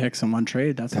 11 picks in one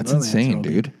trade. That's insane,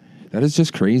 dude. That is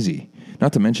just crazy.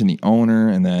 Not to mention the owner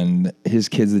and then his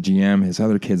kid's the GM, his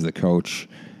other kid's the coach.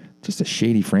 Just a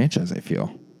shady franchise, I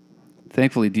feel.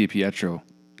 Thankfully, DiPietro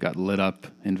got lit up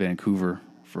in Vancouver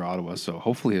for Ottawa, so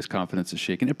hopefully his confidence is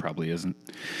shaken. It probably isn't.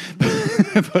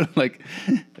 But I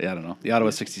don't know. The Ottawa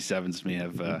 67s may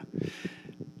have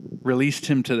released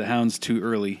him to the Hounds too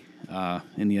early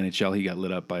in the NHL. He got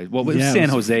lit up by, San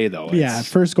Jose, though. Yeah,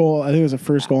 first goal. I think it was a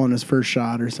first goal in his first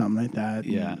shot or something like that.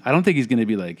 Yeah. I don't think he's going to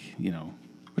be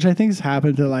which I think has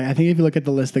happened to I think if you look at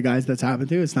the list of guys that's happened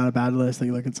to, it's not a bad list. Like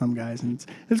you look at some guys and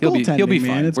it's goaltending, he'll be man.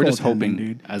 fine. It's We're just hoping,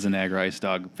 dude. as an Niagara Ice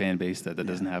Dog fan base, that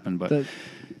doesn't happen. But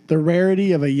the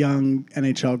rarity of a young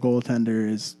NHL goaltender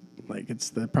is it's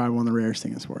probably one of the rarest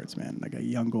things in sports, man. Like a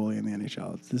young goalie in the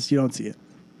NHL, it's just, you don't see it.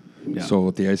 Yeah. So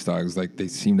with the Ice Dogs, they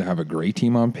seem to have a great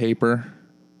team on paper,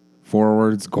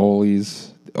 forwards,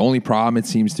 goalies. The only problem it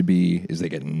seems to be is they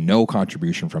get no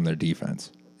contribution from their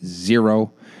defense.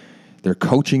 Zero. Their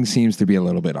coaching seems to be a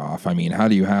little bit off. I mean, how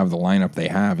do you have the lineup they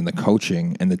have and the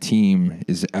coaching and the team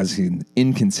is as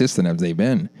inconsistent as they've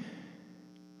been?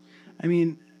 I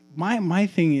mean, my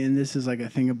thing, and this is a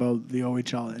thing about the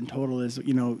OHL in total, is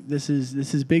this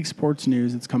is big sports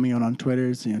news. It's coming out on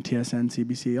Twitter. It's, TSN,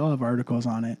 CBC, all have articles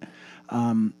on it.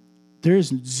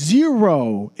 There's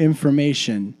zero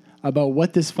information about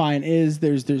what this fine is.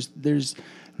 There's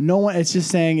no one. It's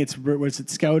just saying it's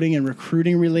scouting and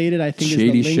recruiting related. I think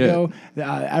Shady is the lingo.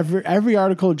 shit. Every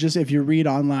article, just if you read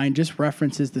online, just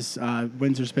references this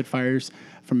Windsor Spitfires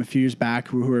from a few years back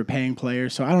who are paying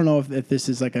players. So I don't know if this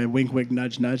is like a wink, wink,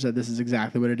 nudge, nudge that this is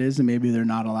exactly what it is, and maybe they're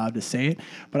not allowed to say it.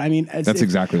 But I mean, that's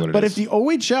exactly what it is. But if the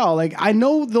OHL, I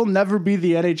know they'll never be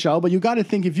the NHL, but you got to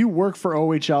think if you work for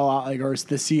OHL or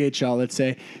the CHL, let's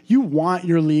say, you want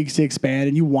your leagues to expand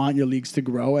and you want your leagues to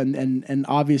grow, and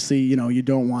obviously you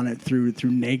don't want it through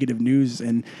negative news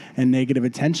and negative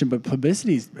attention. But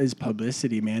publicity is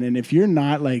publicity, man. And if you're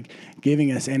not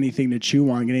giving us anything to chew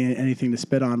on, getting anything to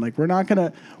spit on, we're not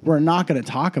gonna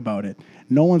talk about it.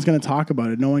 No one's going to talk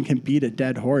about it. No one can beat a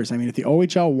dead horse. I mean, if the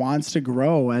OHL wants to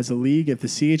grow as a league, if the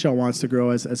CHL wants to grow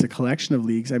as a collection of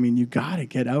leagues, I mean, you got to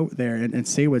get out there and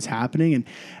say what's happening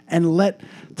and let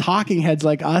talking heads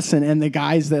like us and the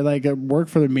guys that work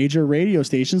for the major radio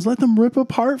stations, let them rip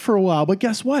apart for a while. But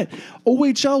guess what?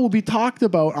 OHL will be talked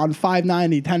about on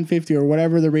 590, 1050, or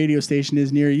whatever the radio station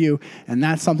is near you. And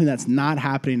that's something that's not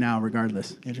happening now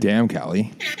regardless. Damn,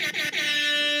 Callie.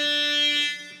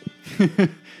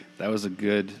 That was a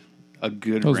good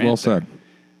That was rant well said.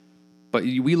 But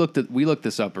we looked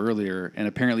this up earlier, and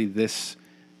apparently this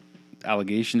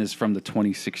allegation is from the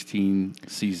 2016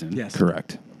 season. Yes,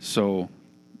 correct. So,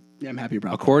 yeah, I'm happy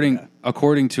about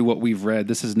according to what we've read,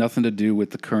 this has nothing to do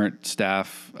with the current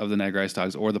staff of the Niagara Ice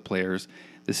Dogs or the players.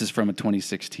 This is from a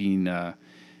 2016.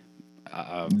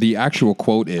 The actual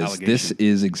quote is, allegation. "This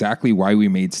is exactly why we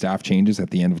made staff changes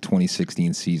at the end of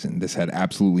 2016 season. This had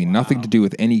absolutely nothing to do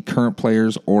with any current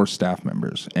players or staff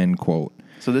members." End quote.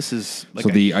 So this is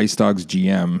the Ice Dogs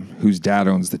GM, whose dad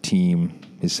owns the team,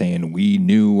 is saying we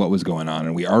knew what was going on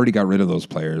and we already got rid of those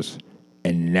players,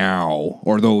 and now,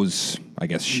 or those, I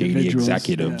guess, shady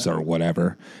executives or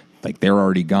whatever, they're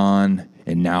already gone,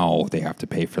 and now they have to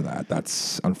pay for that.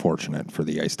 That's unfortunate for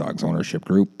the Ice Dogs ownership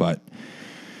group, but.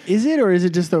 Is it, or is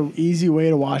it just an easy way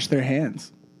to wash their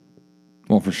hands?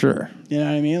 Well, for sure. You know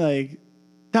what I mean?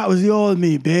 That was the old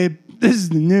me, babe. This is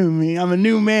the new me. I'm a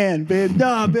new man, babe.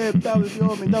 Nah, babe, that was the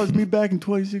old me. That was me back in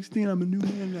 2016. I'm a new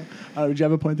man now. Did you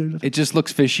have a point there? It just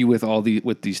looks fishy with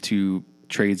these two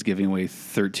trades giving away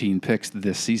 13 picks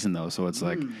this season, though. So it's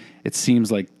it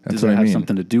seems like does it have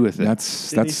something to do with it?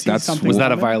 That's was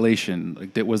that a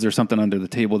violation? Was there something under the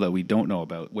table that we don't know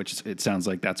about? Which it sounds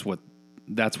like that's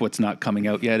what's not coming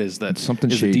out yet. Is something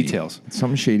shady? The details.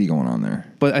 Something shady going on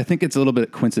there. But I think it's a little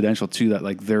bit coincidental too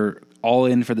that they're all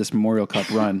in for this Memorial Cup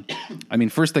run. I mean,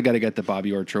 first they got to get the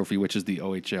Bobby Orr Trophy, which is the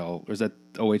OHL, or is that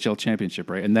OHL championship,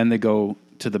 right? And then they go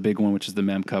to the big one, which is the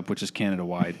Mem Cup, which is Canada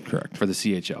wide, correct, for the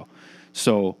CHL.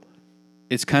 So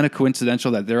it's kind of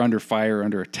coincidental that they're under fire,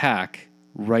 under attack,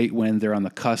 right when they're on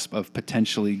the cusp of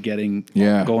potentially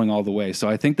going all the way. So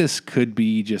I think this could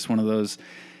be just one of those.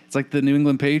 It's like the New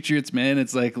England Patriots, man.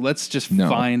 It's let's just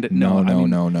find No. We're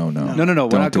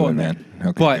not going there. Man.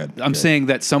 Okay, but good, I'm saying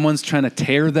that someone's trying to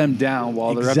tear them down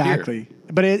while they're up here. Exactly.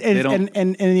 But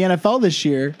in the NFL this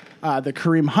year, the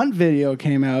Kareem Hunt video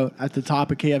came out at the top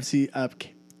of KC,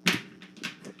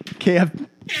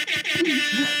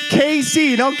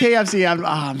 no KFC.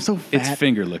 I'm so fat. It's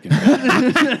finger looking.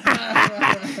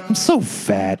 I'm so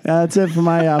fat. That's it for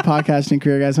my podcasting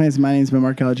career, guys. My name's been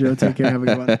Mark Algero. Take care. Have a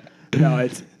good one. No,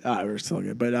 it's we're still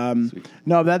good, but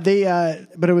no, that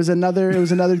but it was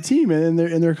another team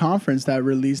in their conference that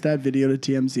released that video to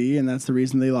TMZ, and that's the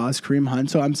reason they lost Kareem Hunt.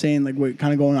 So I'm saying, we're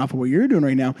kind of going off of what you're doing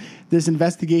right now. This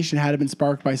investigation had been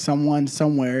sparked by someone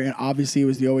somewhere, and obviously it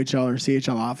was the OHL or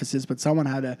CHL offices, but someone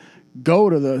had to go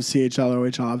to those CHL or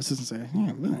OHL offices and say,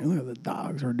 look at the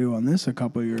Dogs were doing this a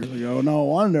couple of years ago. No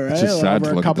wonder, it's just sad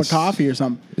over a cup of coffee or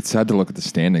something. It's sad to look at the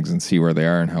standings and see where they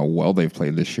are and how well they've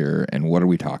played this year, and what are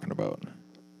we talking about?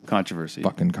 controversy.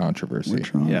 Fucking controversy. We're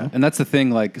Toronto. Yeah, and that's the thing.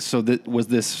 Like, so that was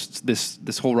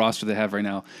this whole roster they have right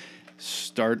now.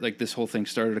 This whole thing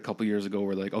started a couple years ago.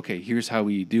 Where like, okay, here's how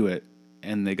we do it,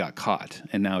 and they got caught,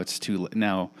 and now it's too.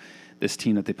 Now, this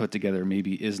team that they put together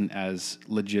maybe isn't as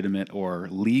legitimate or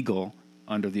legal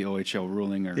under the OHL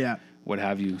ruling or what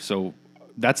have you. So.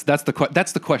 That's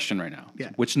the question right now,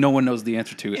 which no one knows the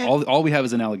answer to. And all we have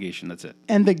is an allegation. That's it.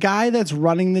 And the guy that's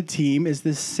running the team is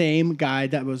the same guy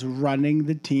that was running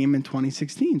the team in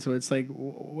 2016. So it's like,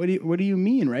 what do you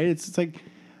mean, right? It's like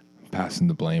passing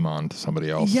the blame on to somebody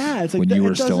else. Yeah, it's like when you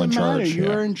were still in charge. You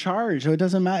were in charge, so it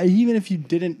doesn't matter. Even if you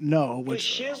didn't know,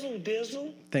 which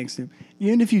thanks, Snoop.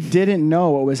 Even if you didn't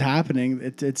know what was happening,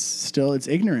 it's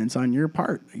ignorance on your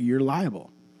part. You're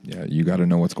liable. Yeah, you got to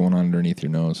know what's going on underneath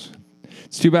your nose.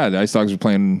 It's too bad. The Ice Dogs are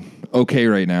playing okay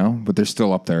right now, but they're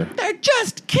still up there. They're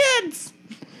just kids.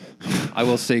 I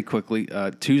will say quickly,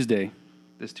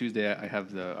 this Tuesday, I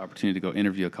have the opportunity to go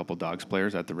interview a couple Dogs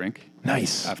players at the rink.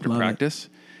 Nice. After practice.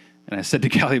 And I said to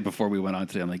Callie before we went on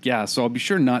today, I'm like, yeah, so I'll be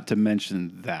sure not to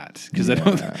mention that. Because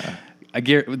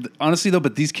honestly, though,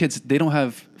 but these kids, they don't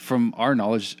have, from our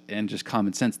knowledge and just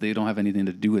common sense, they don't have anything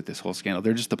to do with this whole scandal.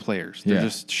 They're just the players. They're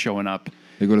just showing up.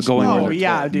 They go to school.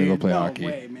 Dude. They go play hockey.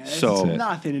 Way, man. So it's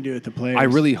nothing to do with the players. I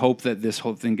really hope that this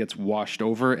whole thing gets washed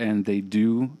over and they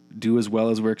do as well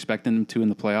as we're expecting them to in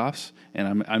the playoffs.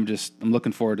 And I'm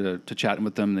looking forward to chatting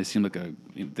with them. They seem like a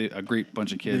great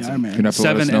bunch of kids. Yeah, man. You have to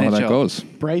let us know how that goes.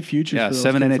 Bright future. Yeah, for those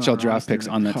 7 kids NHL on draft roster. picks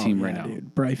on that team right now.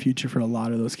 Dude. Bright future for a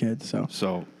lot of those kids.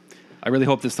 So I really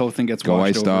hope this whole thing gets Go washed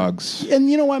Ice over. Dogs. And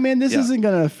you know what, man? This isn't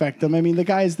going to affect them. I mean, the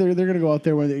guys they're going to go out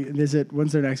there.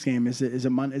 When's their next game? Is it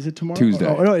Monday? Is it tomorrow? Tuesday.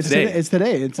 Oh no, it's Today. It's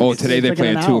today. Today they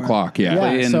play at 2 o'clock. Yeah.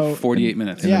 Play in so- 48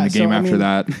 minutes. And then the game after mean-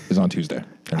 that is on Tuesday.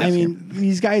 I mean,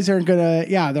 these guys aren't gonna.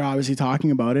 Yeah, they're obviously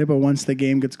talking about it, but once the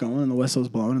game gets going and the whistle's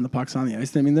blown and the puck's on the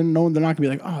ice, I mean, they're not gonna be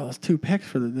like, oh, that's 2 picks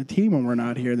for the team when we're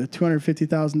not here. The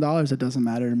 $250,000, it doesn't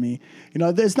matter to me. You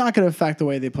know, it's not gonna affect the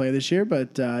way they play this year.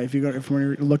 But if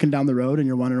we're looking down the road and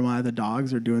you're wondering why the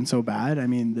Dogs are doing so bad, I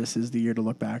mean, this is the year to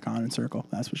look back on and circle.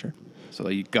 That's for sure. So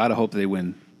you got to hope they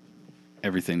win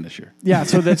everything this year. Yeah,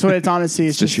 so that's what it's honestly.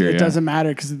 It's just year, it doesn't matter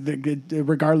because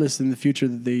regardless in the future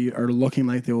they are looking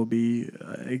like they will be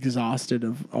exhausted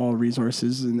of all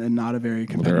resources and not a very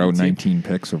competitive. They're out team. 19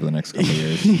 picks over the next couple of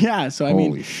years. Yeah, so I mean,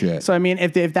 Holy shit. So I mean,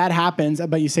 if that happens,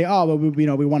 but you say, oh, but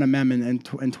we won a mem in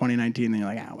 2019, then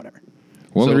you're like, whatever.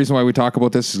 Well, So- the reason why we talk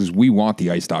about this is we want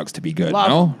the Ice Dogs to be good. Love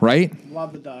No? Right?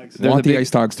 Love the Dogs. They're Want the the big- Ice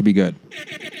Dogs to be good.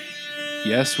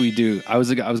 Yes, we do. I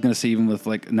was going to say even with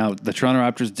now the Toronto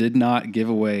Raptors did not give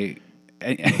away.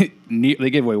 They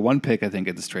gave away 1 pick, I think,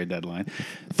 at this trade deadline.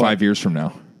 5 years from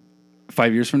now.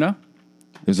 5 years from now?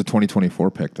 There's a 2024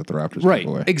 pick that the Raptors Right, gave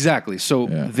away. exactly. So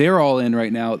they're all in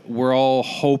right now. We're all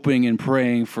hoping and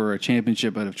praying for a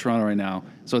championship out of Toronto right now.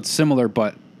 So it's similar,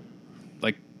 but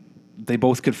like they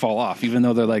both could fall off, even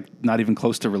though they're like not even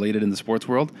close to related in the sports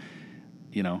world.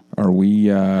 You know, Are we...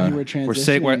 We're we're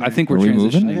saying I think we're Are we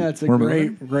moving? transitioning. Yeah, it's a We're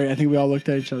great. I think we all looked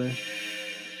at each other.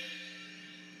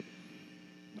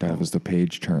 That was the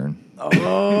page turn.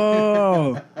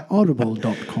 Oh,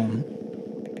 audible.com.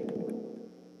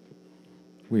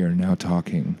 We are now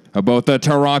talking about the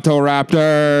Toronto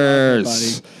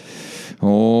Raptors.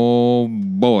 Oh,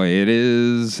 boy. It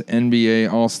is NBA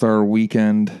All-Star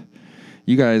Weekend.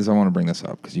 You guys, I want to bring this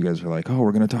up because you guys are like, oh,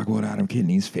 we're going to talk about Adam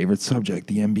Kidney's favorite subject,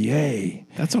 the NBA.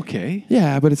 That's okay.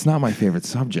 Yeah, but it's not my favorite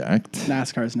subject.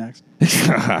 NASCAR's next.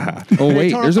 Oh,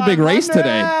 wait. There's a big race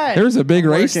today. There's a big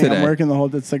race today. I'm working the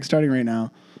whole. It's like starting right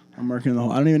now. I'm working the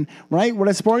whole. I don't even when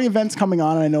a sporting event's coming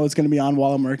on and I know it's going to be on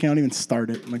while I'm working. I don't even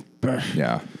start it. I'm like, brr.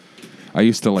 Yeah. I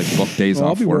used to book days Well,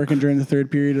 I'll off be work. working during the third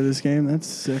period of this game. That's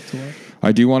sick to watch.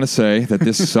 I do want to say that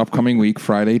this upcoming week,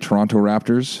 Friday, Toronto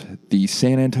Raptors, the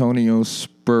San Antonio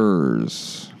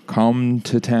Spurs come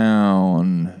to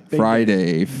town.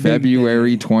 Friday,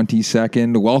 February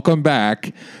 22nd. Welcome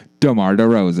back, DeMar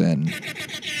DeRozan.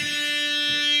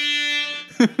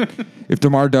 If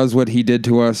DeMar does what he did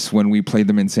to us when we played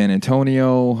them in San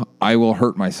Antonio, I will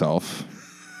hurt myself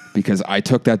because I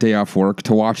took that day off work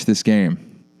to watch this game.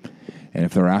 And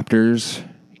if the Raptors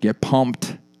get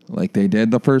pumped like they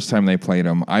did the first time they played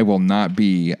them, I will not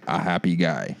be a happy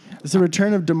guy. It's the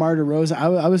return of DeMar DeRozan.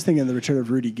 I was thinking the return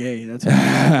of Rudy Gay. That's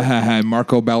what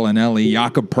Marco Bellinelli,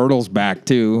 Jakob Pertl's back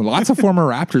too. Lots of former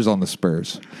Raptors on the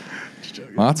Spurs.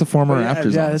 Lots of former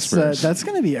Raptors on the Spurs. That's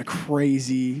going to be a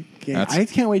crazy game. I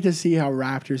can't wait to see how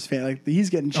Raptors fan. Like he's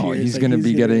getting cheers. Oh, he's like, going to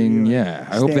be getting,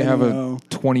 I hope they have a low.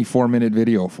 24-minute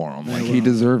video for him. Like, he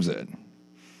deserves it.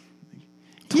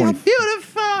 You're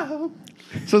beautiful.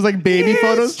 So it's like baby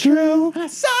photos. True. I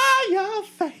saw your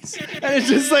face. And it's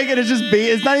just like,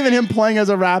 it's not even him playing as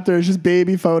a Raptor. It's just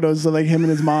baby photos of like him and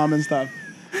his mom and stuff.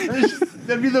 And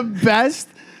that'd be the best.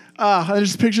 And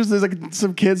there's pictures. There's like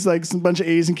some kids, like some bunch of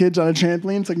Asian kids on a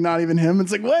trampoline. It's like not even him.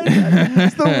 It's like, what?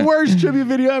 It's the worst tribute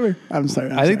video ever. I'm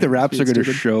sorry. I think the Raps are going to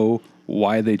show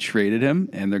why they traded him,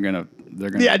 and they're gonna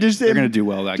do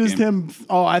well that just game. Just him.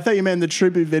 Oh, I thought you meant the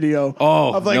tribute video.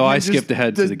 Oh, of like no, I just- skipped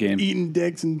ahead to just the game. Eating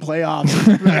dicks in playoffs.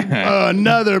 Like,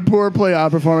 another poor playoff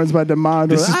performance by DeMar.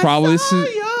 This is probably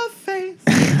your face.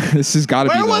 this has got to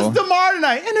be Where was though. DeMar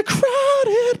tonight? In a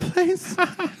crowded place.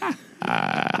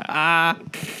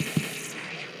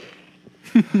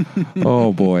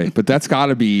 Oh boy, but that's got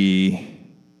to be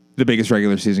the biggest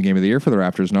regular season game of the year for the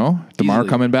Raptors. No, DeMar Easily.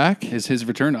 coming back. His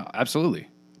return, absolutely.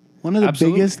 One of the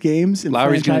Absolutely. biggest games in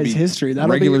Lowry's gonna franchise be history. That'll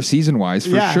Regular be, season wise,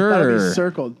 for yeah, that'll be sure.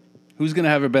 circled. Who's going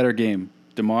to have a better game,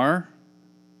 DeMar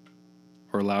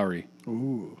or Lowry?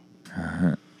 Ooh.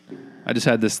 I just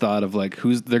had this thought of like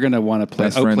they're going to want to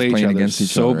Best friends outplay each playing other against each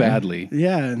so other, right? badly.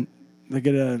 Yeah, and look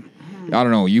at a. I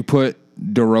don't know. You put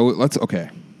okay.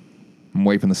 I'm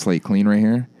wiping the slate clean right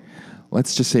here.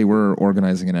 Let's just say we're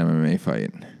organizing an MMA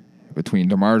fight between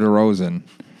DeMar DeRozan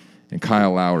and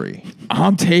Kyle Lowry.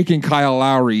 I'm taking Kyle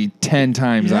Lowry 10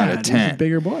 times out of he's 10. a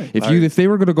bigger boy. If they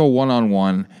were going to go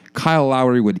one-on-one, Kyle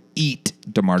Lowry would eat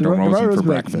DeMar DeRozan for DeMar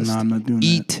breakfast. Like, no, I'm not doing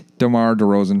Eat DeMar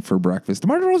DeRozan for breakfast.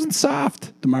 DeMar DeRozan's soft.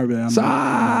 that. DeMar, I'm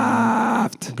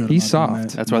Soft. good He's about doing soft.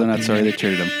 that. That's why they're not sorry they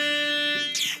traded him.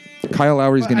 Kyle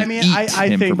Lowry's going to eat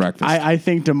him think, for breakfast. I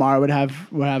think DeMar would have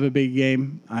a big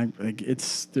game.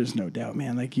 There's no doubt,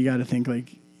 man. Like you got to think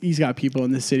like he's got people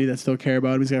in this city that still care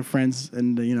about him. He's got friends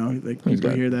and like He's people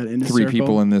got here that in his 3 circle.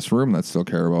 people in this room that still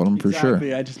care about him for sure.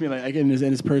 Exactly. I just mean like in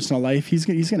his personal life, he's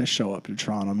gonna show up to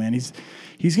Toronto, man.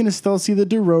 He's gonna still see the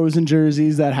DeRozan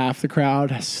jerseys that half the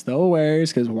crowd still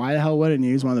wears because why the hell wouldn't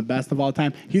you? He's one of the best of all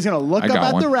time. He's gonna look up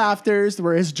at the rafters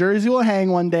where his jersey will hang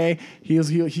one day. He'll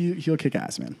kick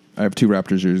ass, man. I have 2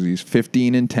 Raptors jerseys,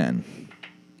 15 and 10.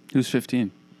 Who's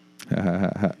 15?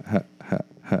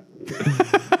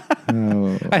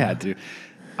 I had to.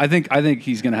 I think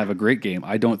he's going to have a great game.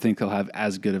 I don't think he'll have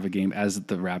as good of a game as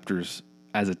the Raptors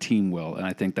as a team will, and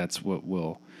I think that's what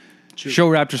will show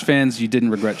Raptors fans you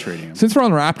didn't regret trading him. Since we're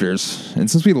on Raptors,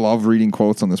 and since we love reading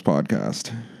quotes on this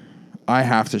podcast, I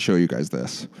have to show you guys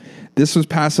this. This was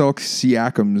Pascal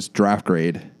Siakam's draft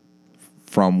grade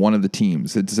from one of the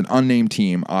teams. It's an unnamed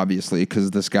team, obviously,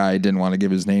 because this guy didn't want to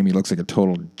give his name. He looks like a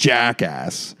total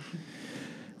jackass.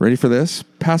 Ready for this?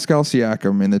 Pascal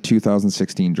Siakam in the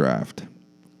 2016 draft.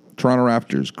 Toronto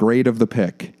Raptors, grade of the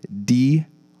pick, D-.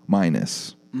 I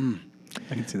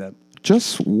can see that.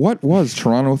 Just what was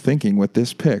Toronto thinking with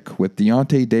this pick with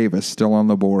Deontay Davis still on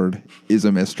the board is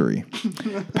a mystery.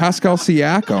 Pascal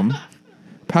Siakam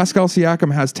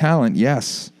has talent,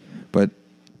 yes, but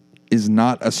is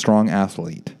not a strong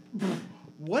athlete.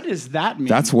 What does that mean?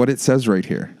 That's what it says right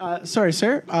here. Sorry,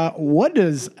 sir. What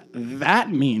does that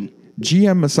mean?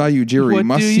 GM Masai Ujiri What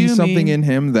must do see you something mean? in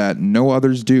him that no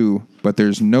others do, but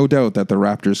there's no doubt that the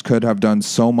Raptors could have done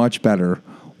so much better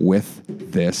with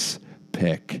this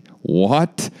pick.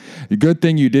 What? Good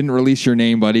thing you didn't release your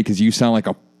name, buddy, because you sound like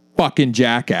a fucking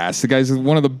jackass. The guy's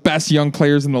one of the best young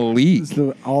players in the league. It's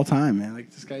the all time, man.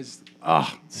 Like this guy's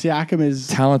Siakam is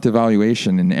Talent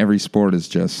evaluation in every sport is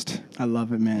just I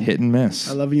love it, man. hit and miss.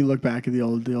 I love when you look back at the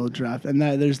old draft. And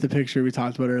there's the picture we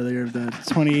talked about earlier of the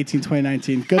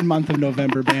 2018-2019 good month of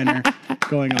November banner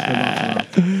going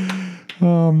up in Buffalo.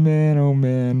 Oh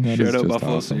man. That is Shout out just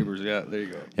Buffalo awesome. Sabres. Yeah, there you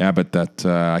go. Yeah, but that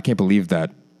I can't believe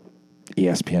that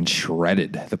ESPN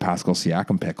shredded the Pascal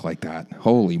Siakam pick like that.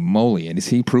 Holy moly. And is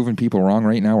he proving people wrong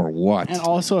right now or what? And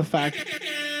also a factor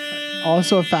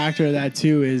of that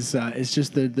too is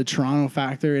just the Toronto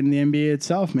factor in the NBA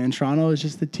itself, man. Toronto is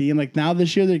just the team. Like now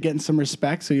this year they're getting some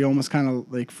respect, so you almost kind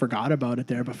of like forgot about it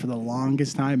there. But for the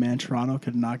longest time, man, Toronto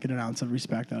could not get an ounce of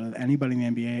respect out of anybody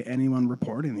in the NBA, anyone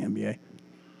reporting the NBA.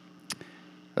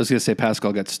 I was going to say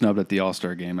Pascal got snubbed at the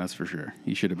All-Star game, that's for sure.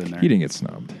 He should have been there. He didn't get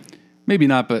snubbed. Maybe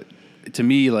not, but to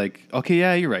me, like, okay,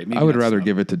 yeah, you're right. Maybe I would not rather snubbed.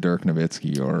 give it to Dirk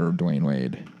Nowitzki or Dwayne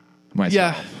Wade. Myself.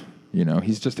 Yeah. You know,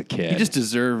 he's just a kid. He just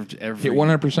deserved every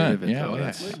 100%. bit of it, Yeah, though. yeah.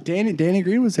 That's- Danny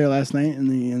Green was there last night in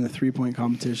the 3-point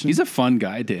competition. He's a fun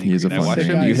guy, Danny. He is a Green. I fun watched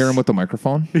guy. him. You hear him with the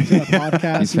microphone? He's on a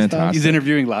podcast. He's and stuff. fantastic. He's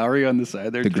interviewing Lowry on the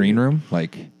side there. The too. green room?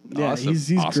 Like, Yeah, Awesome.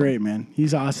 he's Awesome. great, man.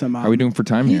 He's awesome. how are we doing for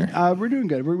time here? We're doing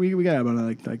good. We got about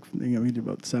we do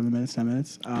about 7 minutes, 10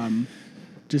 minutes.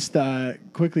 Just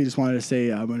quickly, just wanted to say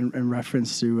in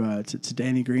reference to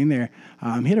Danny Green there,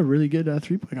 he had a really good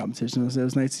 3-point competition. It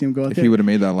was nice to see him go out If there. he would have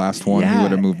made that last one, he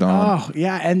would have moved on. Oh,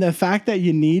 yeah. And the fact that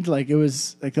you need, it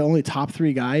was the only top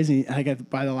 3 guys. And I got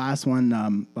by the last one,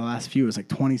 the last few, it was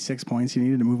 26 points. You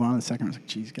needed to move on. The second, I was like,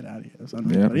 geez, get out of here. It was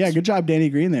unreal. Yeah. But yeah, good job, Danny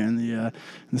Green there in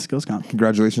the skills comp.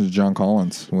 Congratulations to John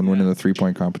Collins when winning the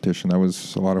 3-point competition. That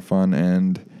was a lot of fun.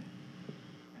 And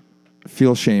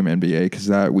feel shame, NBA, because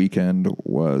that weekend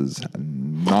was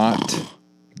not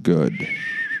good.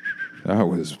 That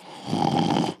was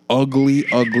ugly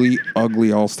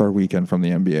All-Star weekend from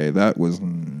the NBA. That was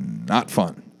not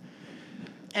fun.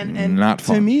 And not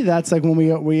fun. To me, that's when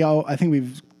we all, I think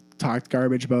we've talked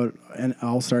garbage about an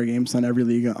All-Star games on every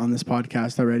league on this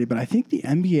podcast already, but I think the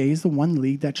NBA is the one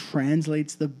league that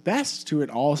translates the best to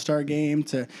an All-Star game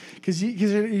because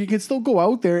you can still go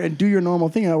out there and do your normal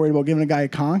thing. You're not worried about giving a guy a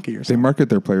conky or something. They market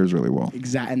their players really well.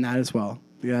 Exactly, and that as well.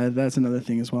 Yeah, that's another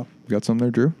thing as well. You got something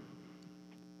there, Drew?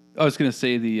 I was going to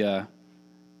say the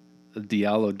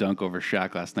Diallo dunk over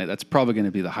Shaq last night. That's probably going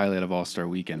to be the highlight of All-Star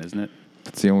weekend, isn't it?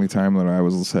 It's the only time that I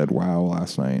said wow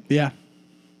last night. Yeah.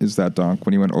 Is that dunk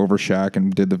when he went over Shaq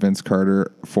and did the Vince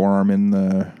Carter forearm in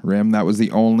the rim. That was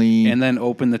the only... And then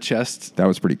opened the chest. That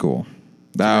was pretty cool.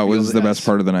 That was the best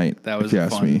part of the night, that was if you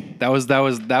ask fun. me. That was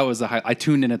a high. I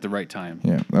tuned in at the right time.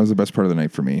 Yeah, that was the best part of the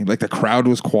night for me. The crowd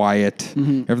was quiet.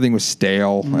 Everything was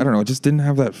stale. I don't know. It just didn't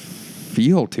have that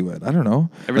feel to it. I don't know.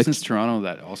 Ever since Toronto,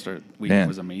 that All-Star weekend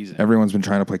was amazing. Everyone's been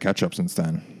trying to play catch-up since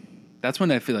then. That's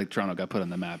when I feel like Toronto got put on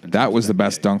the map. That was the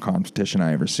best dunk competition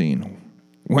I ever seen.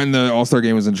 When the All-Star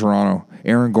game was in Toronto,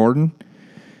 Aaron Gordon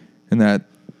and that,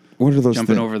 what are those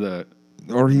jumping over the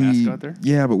mascot there?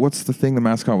 Yeah, but what's the thing the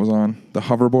mascot was on? The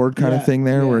hoverboard kind of thing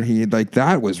there where he,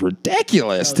 that was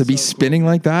ridiculous to be spinning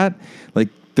like that.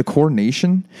 The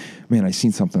coordination. Man, I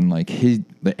seen something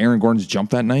the Aaron Gordon's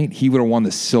jump that night, he would have won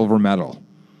the silver medal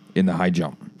in the high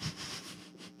jump.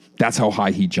 That's how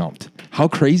high he jumped. How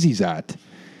crazy is that?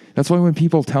 That's why when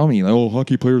people tell me,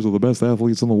 hockey players are the best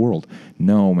athletes in the world.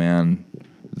 No, man.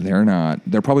 They're not.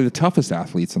 They're probably the toughest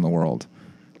athletes in the world.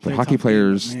 But hockey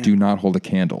players do not hold a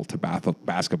candle to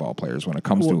basketball players when it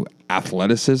comes to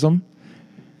athleticism.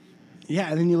 Yeah,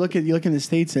 and then you look in the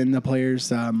States and the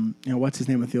players, what's his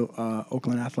name with the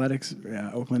Oakland Athletics,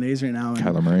 Oakland A's right now.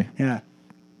 Kyler Murray. Yeah.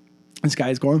 This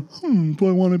guy's going, do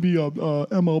I want to be a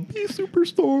MLB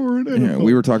superstar? Yeah,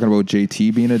 we were talking about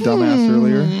JT being a dumbass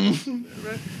earlier.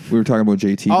 We were talking about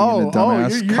JT being a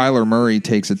dumbass. Kyler Murray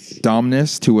takes a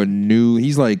dumbness to a new...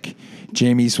 He's like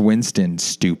Jameis Winston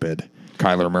stupid.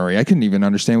 Kyler Murray. I couldn't even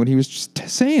understand what he was just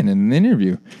saying in an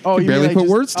interview. He barely put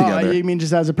words together. You mean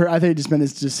just as I thought he just made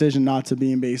his decision not to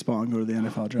be in baseball and go to the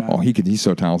NFL draft. Oh, he's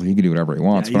so talented. He can do whatever he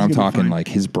wants. But I'm talking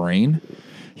his brain.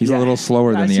 He's a little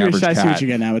slower than the average cat. I see what you're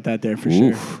getting at with that there for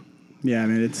sure. Yeah, I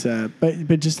mean it's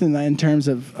but just in terms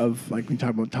of we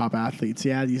talk about top athletes,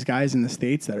 these guys in the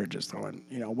States that are just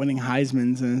winning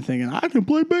Heismans and thinking I can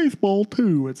play baseball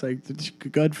too. It's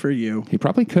good for you. He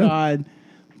probably could. God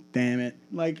damn it!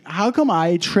 How come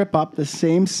I trip up the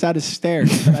same set of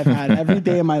stairs that I've had every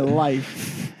day of my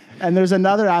life, and there's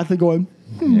another athlete going?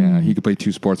 Yeah, he could play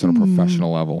 2 sports on a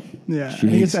professional level. Yeah, I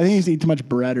think he's eating too much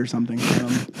bread or something.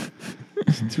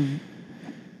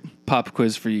 Pop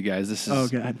quiz for you guys. This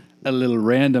is God. A little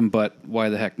random, but why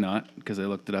the heck not? Because I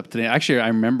looked it up today. Actually, I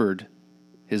remembered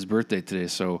his birthday today.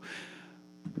 So,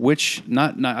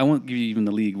 I won't give you even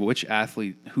the league, but which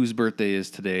athlete whose birthday is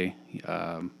today?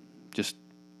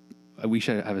 We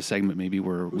should have a segment maybe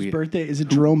where whose birthday is it?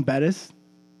 Jerome Bettis?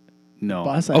 No.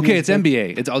 Okay, it's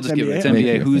NBA. I'll just give it. It's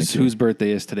NBA. Whose birthday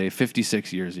is today?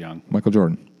 56 years young. Michael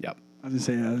Jordan. Yep. I was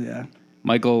gonna say yeah.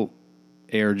 Michael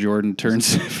Air Jordan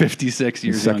turns 56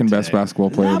 years young. Second best basketball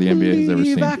player the NBA has ever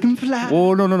seen.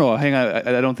 Oh, no. Hang on.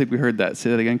 I don't think we heard that.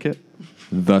 Say that again, Kit.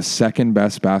 The second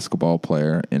best basketball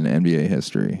player in NBA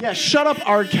history. Yeah, shut up,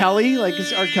 R. Kelly. R.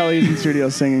 Kelly's in studio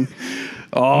singing.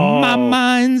 Oh. My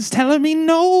mind's telling me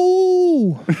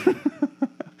no.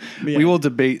 We will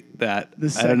debate that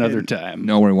at another time.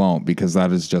 No, we won't, because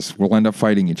we'll end up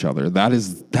fighting each other. That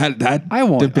I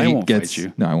won't gets, fight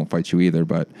you. No, I won't fight you either,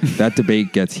 but that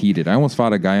debate gets heated. I almost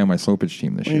fought a guy on my slopage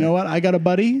team this year. You know what? I got a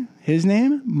buddy. His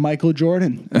name, Michael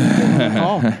Jordan.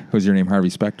 Who's your name? Harvey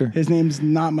Specter? His name's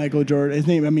not Michael Jordan. His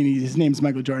name's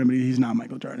Michael Jordan, but he's not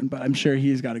Michael Jordan. But I'm sure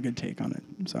he's got a good take on it.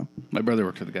 So my brother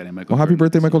works with a guy named Michael. Well, happy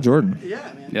birthday, Michael Jordan. Yeah,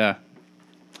 man. Yeah.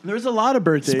 There's a lot of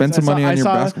birthdays. Spend some money on your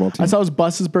basketball team. I saw his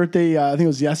bus's birthday. I think it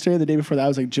was yesterday. The day before that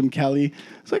was Jim Kelly.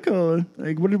 It's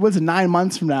what's it? 9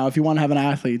 months from now. If you want to have an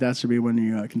athlete, that should be when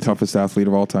you can. Toughest athlete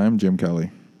of all time, Jim Kelly.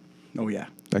 Oh yeah.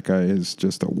 That guy is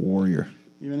just a warrior.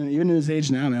 Even in his age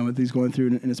now, man, what he's going through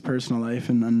in his personal life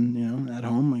and at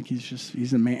home, like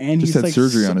he's a man. And Just he's had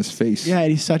surgery on his face. Yeah,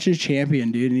 he's such a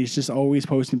champion, dude, and he's just always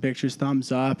posting pictures,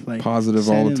 thumbs up, like positive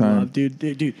all the time,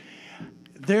 dude.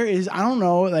 There is, I don't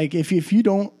know, like if you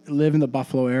don't live in the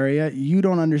Buffalo area, you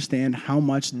don't understand how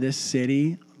much this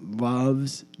city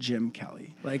loves Jim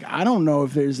Kelly. Like, I don't know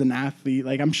if there's an athlete,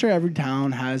 like I'm sure every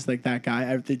town has like that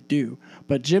guy, they do,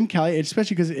 but Jim Kelly,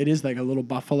 especially because it is like a little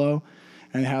Buffalo,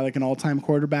 and they have like an all-time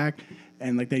quarterback,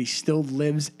 and like that he still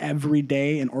lives every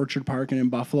day in Orchard Park and in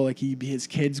Buffalo. Like his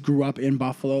kids grew up in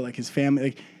Buffalo, like his family,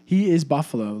 like he is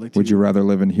Buffalo. Like, would you rather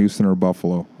live in Houston or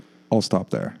Buffalo? I'll stop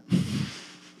there.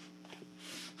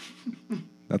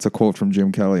 That's a quote from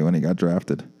Jim Kelly when he got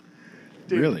drafted.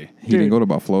 Dude, really? He didn't go to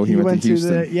Buffalo. He went to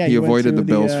Houston. He avoided the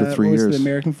Bills for 3 years. The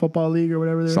American Football League or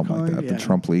whatever they were calling like that. it? The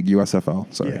Trump League,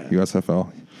 USFL. Sorry,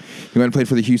 USFL. He went and played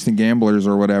for the Houston Gamblers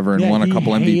or whatever and won a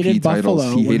couple MVP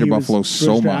titles. He hated Buffalo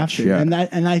so much. Yeah. And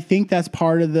I think that's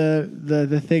part of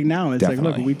the thing now. It's Definitely.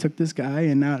 like, look, we took this guy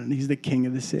and now he's the king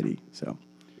of the city. So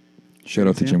shout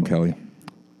out to Jim Kelly.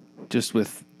 Just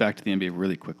back to the NBA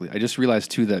really quickly. I just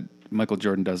realized too that Michael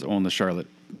Jordan does own the Charlotte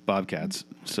Bobcats.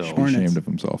 So Hornets. Ashamed of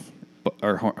himself.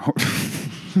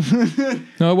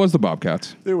 No, it was the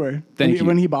Bobcats. They were. Thank you.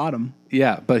 When he bought them.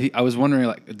 Yeah, but I was wondering,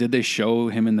 like, did they show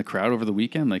him in the crowd over the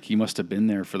weekend? Like, he must have been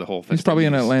there for the whole festival. He's probably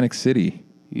in Atlantic City.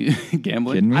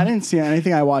 Gambling? Kidding me? I didn't see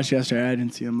anything I watched yesterday. I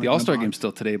didn't see him. The All-Star game's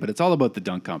still today, but it's all about the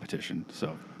dunk competition.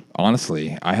 So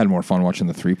honestly, I had more fun watching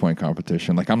the 3-point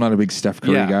competition. Like, I'm not a big Steph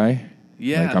Curry guy.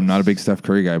 Yeah. Like, I'm not a big Steph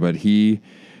Curry guy, but he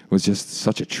was just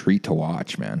such a treat to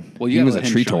watch, man. Well, he was a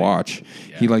treat to watch.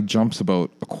 Yeah. He like jumps about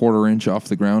a quarter inch off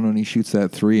the ground when he shoots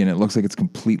that 3, and it looks like it's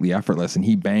completely effortless. And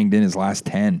he banged in his last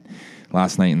 10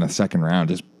 last night in the second round.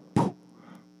 Just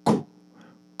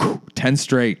 10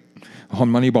 straight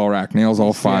on Moneyball rack, nails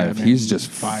all 5. Man, he's just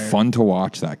fire. fun to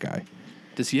watch, that guy.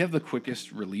 Does he have the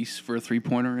quickest release for a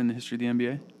 3-pointer in the history of the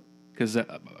NBA? Because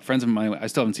friends of mine, I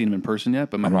still haven't seen him in person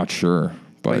yet. But I'm not sure.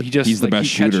 But he's the best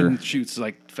shooter. Shoots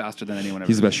like faster than anyone ever.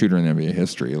 He's the best shooter in NBA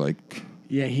history. Like,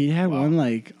 yeah, he had one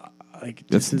like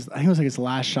this is. I think it was like his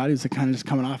last shot. He was like kind of just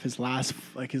coming off his left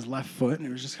foot, and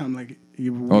it was just kind of like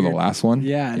the last one.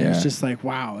 Yeah, and it was just like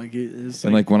wow, like it was.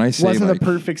 And like when I say wasn't like, the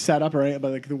perfect setup, right?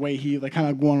 But like the way he like kind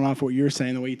of going off what you were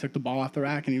saying, the way he took the ball off the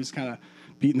rack, and he was kind of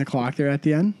beating the clock there at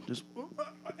the end, just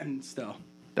and still.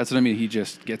 That's what I mean. He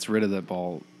just gets rid of the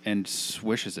ball and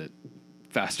swishes it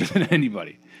faster than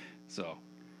anybody. So.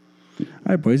 All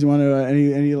right, boys. You want to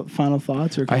any final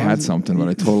thoughts or? I had something, but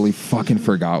I totally fucking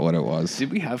forgot what it was. Did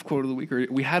we have quote of the week, or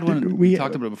we had one? We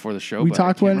talked about it before the show. We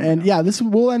talked one, and yeah,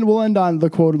 we'll end on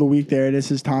the quote of the week. There, this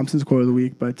is Thompson's quote of the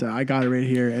week, but I got it right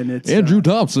here, and it's Andrew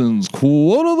Thompson's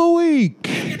quote of the week,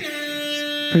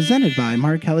 presented by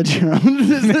Mark Caligiero.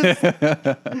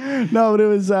 No, but it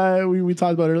was we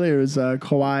talked about it earlier. It was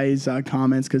Kawhi's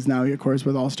comments because now, of course,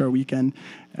 with All-Star Weekend,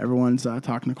 everyone's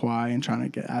talking to Kawhi and trying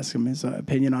to ask him his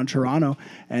opinion on Toronto.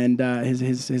 And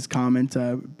his comment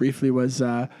briefly was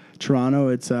Toronto.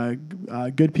 It's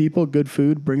good people, good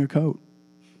food, bring a coat.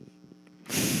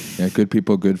 Yeah, good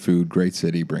people, good food, great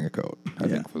city, bring a coat. I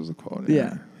think was the quote.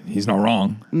 Yeah, he's not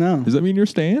wrong. No, does that mean you're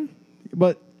staying?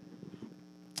 But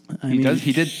he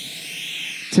did.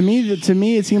 To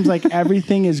me, it seems like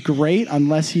everything is great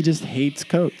unless he just hates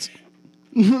coats.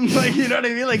 Like, you know what I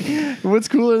mean? Like, what's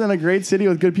cooler than a great city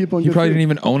with good people and he good probably food?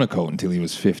 didn't even own a coat until he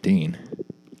was 15.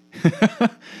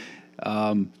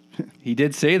 He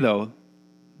did say though,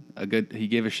 he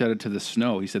gave a shout out to the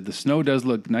snow. He said the snow does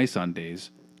look nice on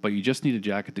days, but you just need a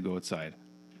jacket to go outside.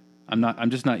 I'm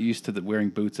just not used to wearing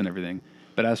boots and everything.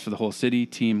 But as for the whole city,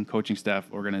 team, coaching staff,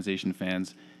 organization,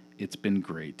 fans, it's been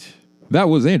great. That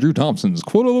was Andrew Thompson's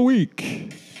quote of the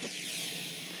week.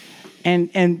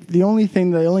 And the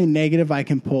only negative I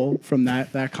can pull from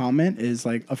that comment is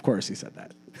like, of course he said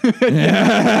that.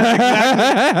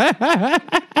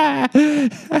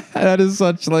 That is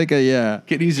such like a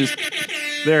He's just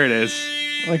there. It is.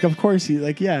 Like, of course he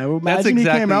imagine exactly, he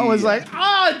came out and was like,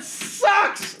 oh, it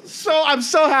sucks. So I'm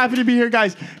so happy to be here,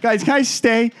 guys. Guys, can I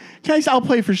stay? I'll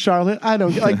play for Charlotte. I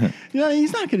don't like,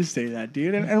 he's not going to say that,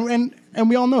 dude. And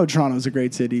we all know Toronto's a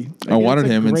great city. Like, I wanted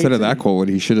him, instead of city. that quote, what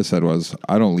he should have said was,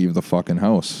 I don't leave the fucking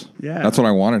house. Yeah. That's what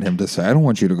I wanted him to say. I don't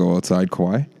want you to go outside,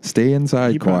 Kawhi. Stay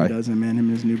inside, He probably Kawhi. doesn't, man. Him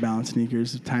and his New Balance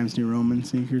sneakers, Times New Roman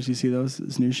sneakers. You see those?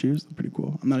 His new shoes? They're pretty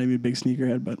cool. I'm not even a big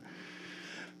sneakerhead, but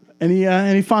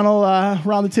any final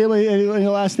round the table? Any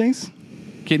last things?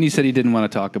 Kidney said he didn't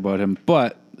want to talk about him,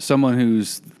 but someone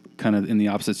who's kind of in the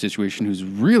opposite situation, who's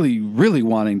really, really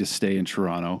wanting to stay in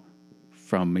Toronto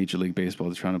from Major League Baseball,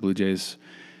 the Toronto Blue Jays,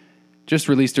 just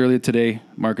released earlier today,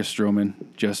 Marcus Stroman,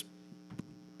 just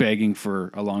begging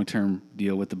for a long-term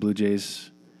deal with the Blue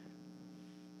Jays.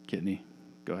 Kidney,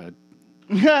 go ahead.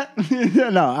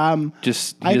 No, He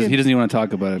doesn't even want to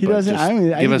talk about it. He but doesn't. just I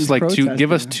mean, give us like protesting.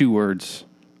 give us 2 words.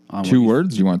 On 2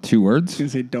 words? You want 2 I words? was gonna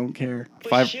say don't care.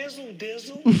 5.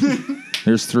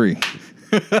 There's 3.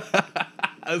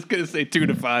 I was gonna say 2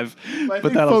 to 5, But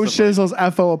but that'll shizzles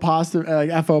FO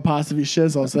apostrophe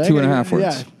shizzle. So 2.5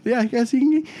 words. Yeah, I guess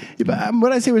you can. But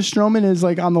what I say with Stroman is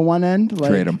like on the one end,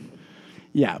 like, Trade him.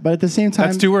 Yeah, but at the same time,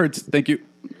 That's 2 words. Thank you.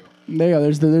 There you go.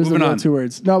 There's the Moving real on. 2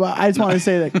 words. No, but I just want to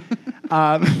say that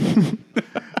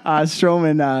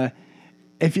Stroman.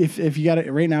 If you got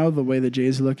it right now, the way the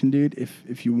Jays are looking, dude.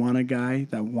 If you want a guy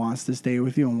that wants to stay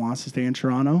with you and wants to stay in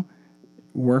Toronto,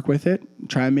 work with it.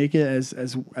 Try and make it as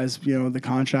the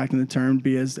contract and the term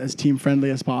be as team friendly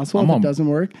as possible. If it doesn't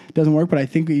work. But I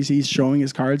think he's showing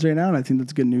his cards right now, and I think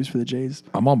that's good news for the Jays.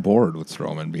 I'm on board with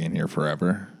Stroman being here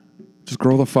forever. Just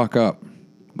grow the fuck up.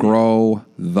 Grow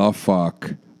the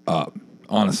fuck up.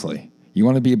 Honestly, you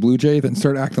want to be a Blue Jay, then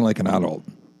start acting like an adult.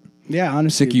 Yeah,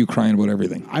 honestly. Sick of you crying about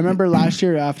everything. I remember last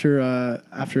year after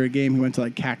a game, he went to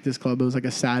like Cactus Club. It was like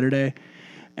a Saturday.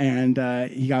 And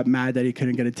he got mad that he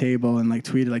couldn't get a table and like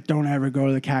tweeted like, "Don't ever go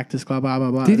to the Cactus Club." Blah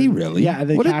blah blah. Did he really? Yeah,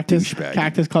 the What a Cactus douchebag.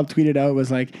 Cactus Club tweeted out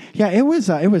was like, "Yeah, it was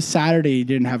Saturday. You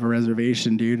didn't have a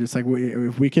reservation, dude. It's like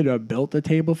if we could have built a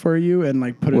table for you and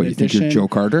like put What, an you think addition, you're Joe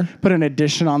Carter? put an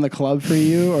addition on the club for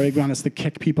you, or you want us to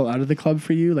kick people out of the club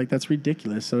for you? Like that's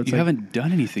ridiculous." So it's You like, haven't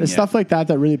done anything the yet. stuff like that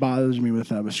really bothers me with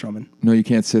Stroman. No, you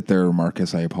can't sit there,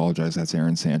 Marcus. I apologize. That's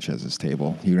Aaron Sanchez's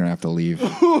table. You're going to have to leave.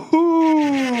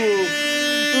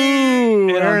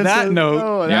 And on that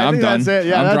note, yeah, I'm done. That's it.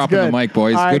 Yeah, I'm that's dropping good. the mic,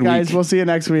 boys. All right, Good guys. week. We'll see you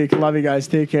next week. Love you guys.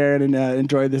 Take care and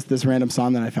enjoy this random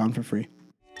song that I found for free.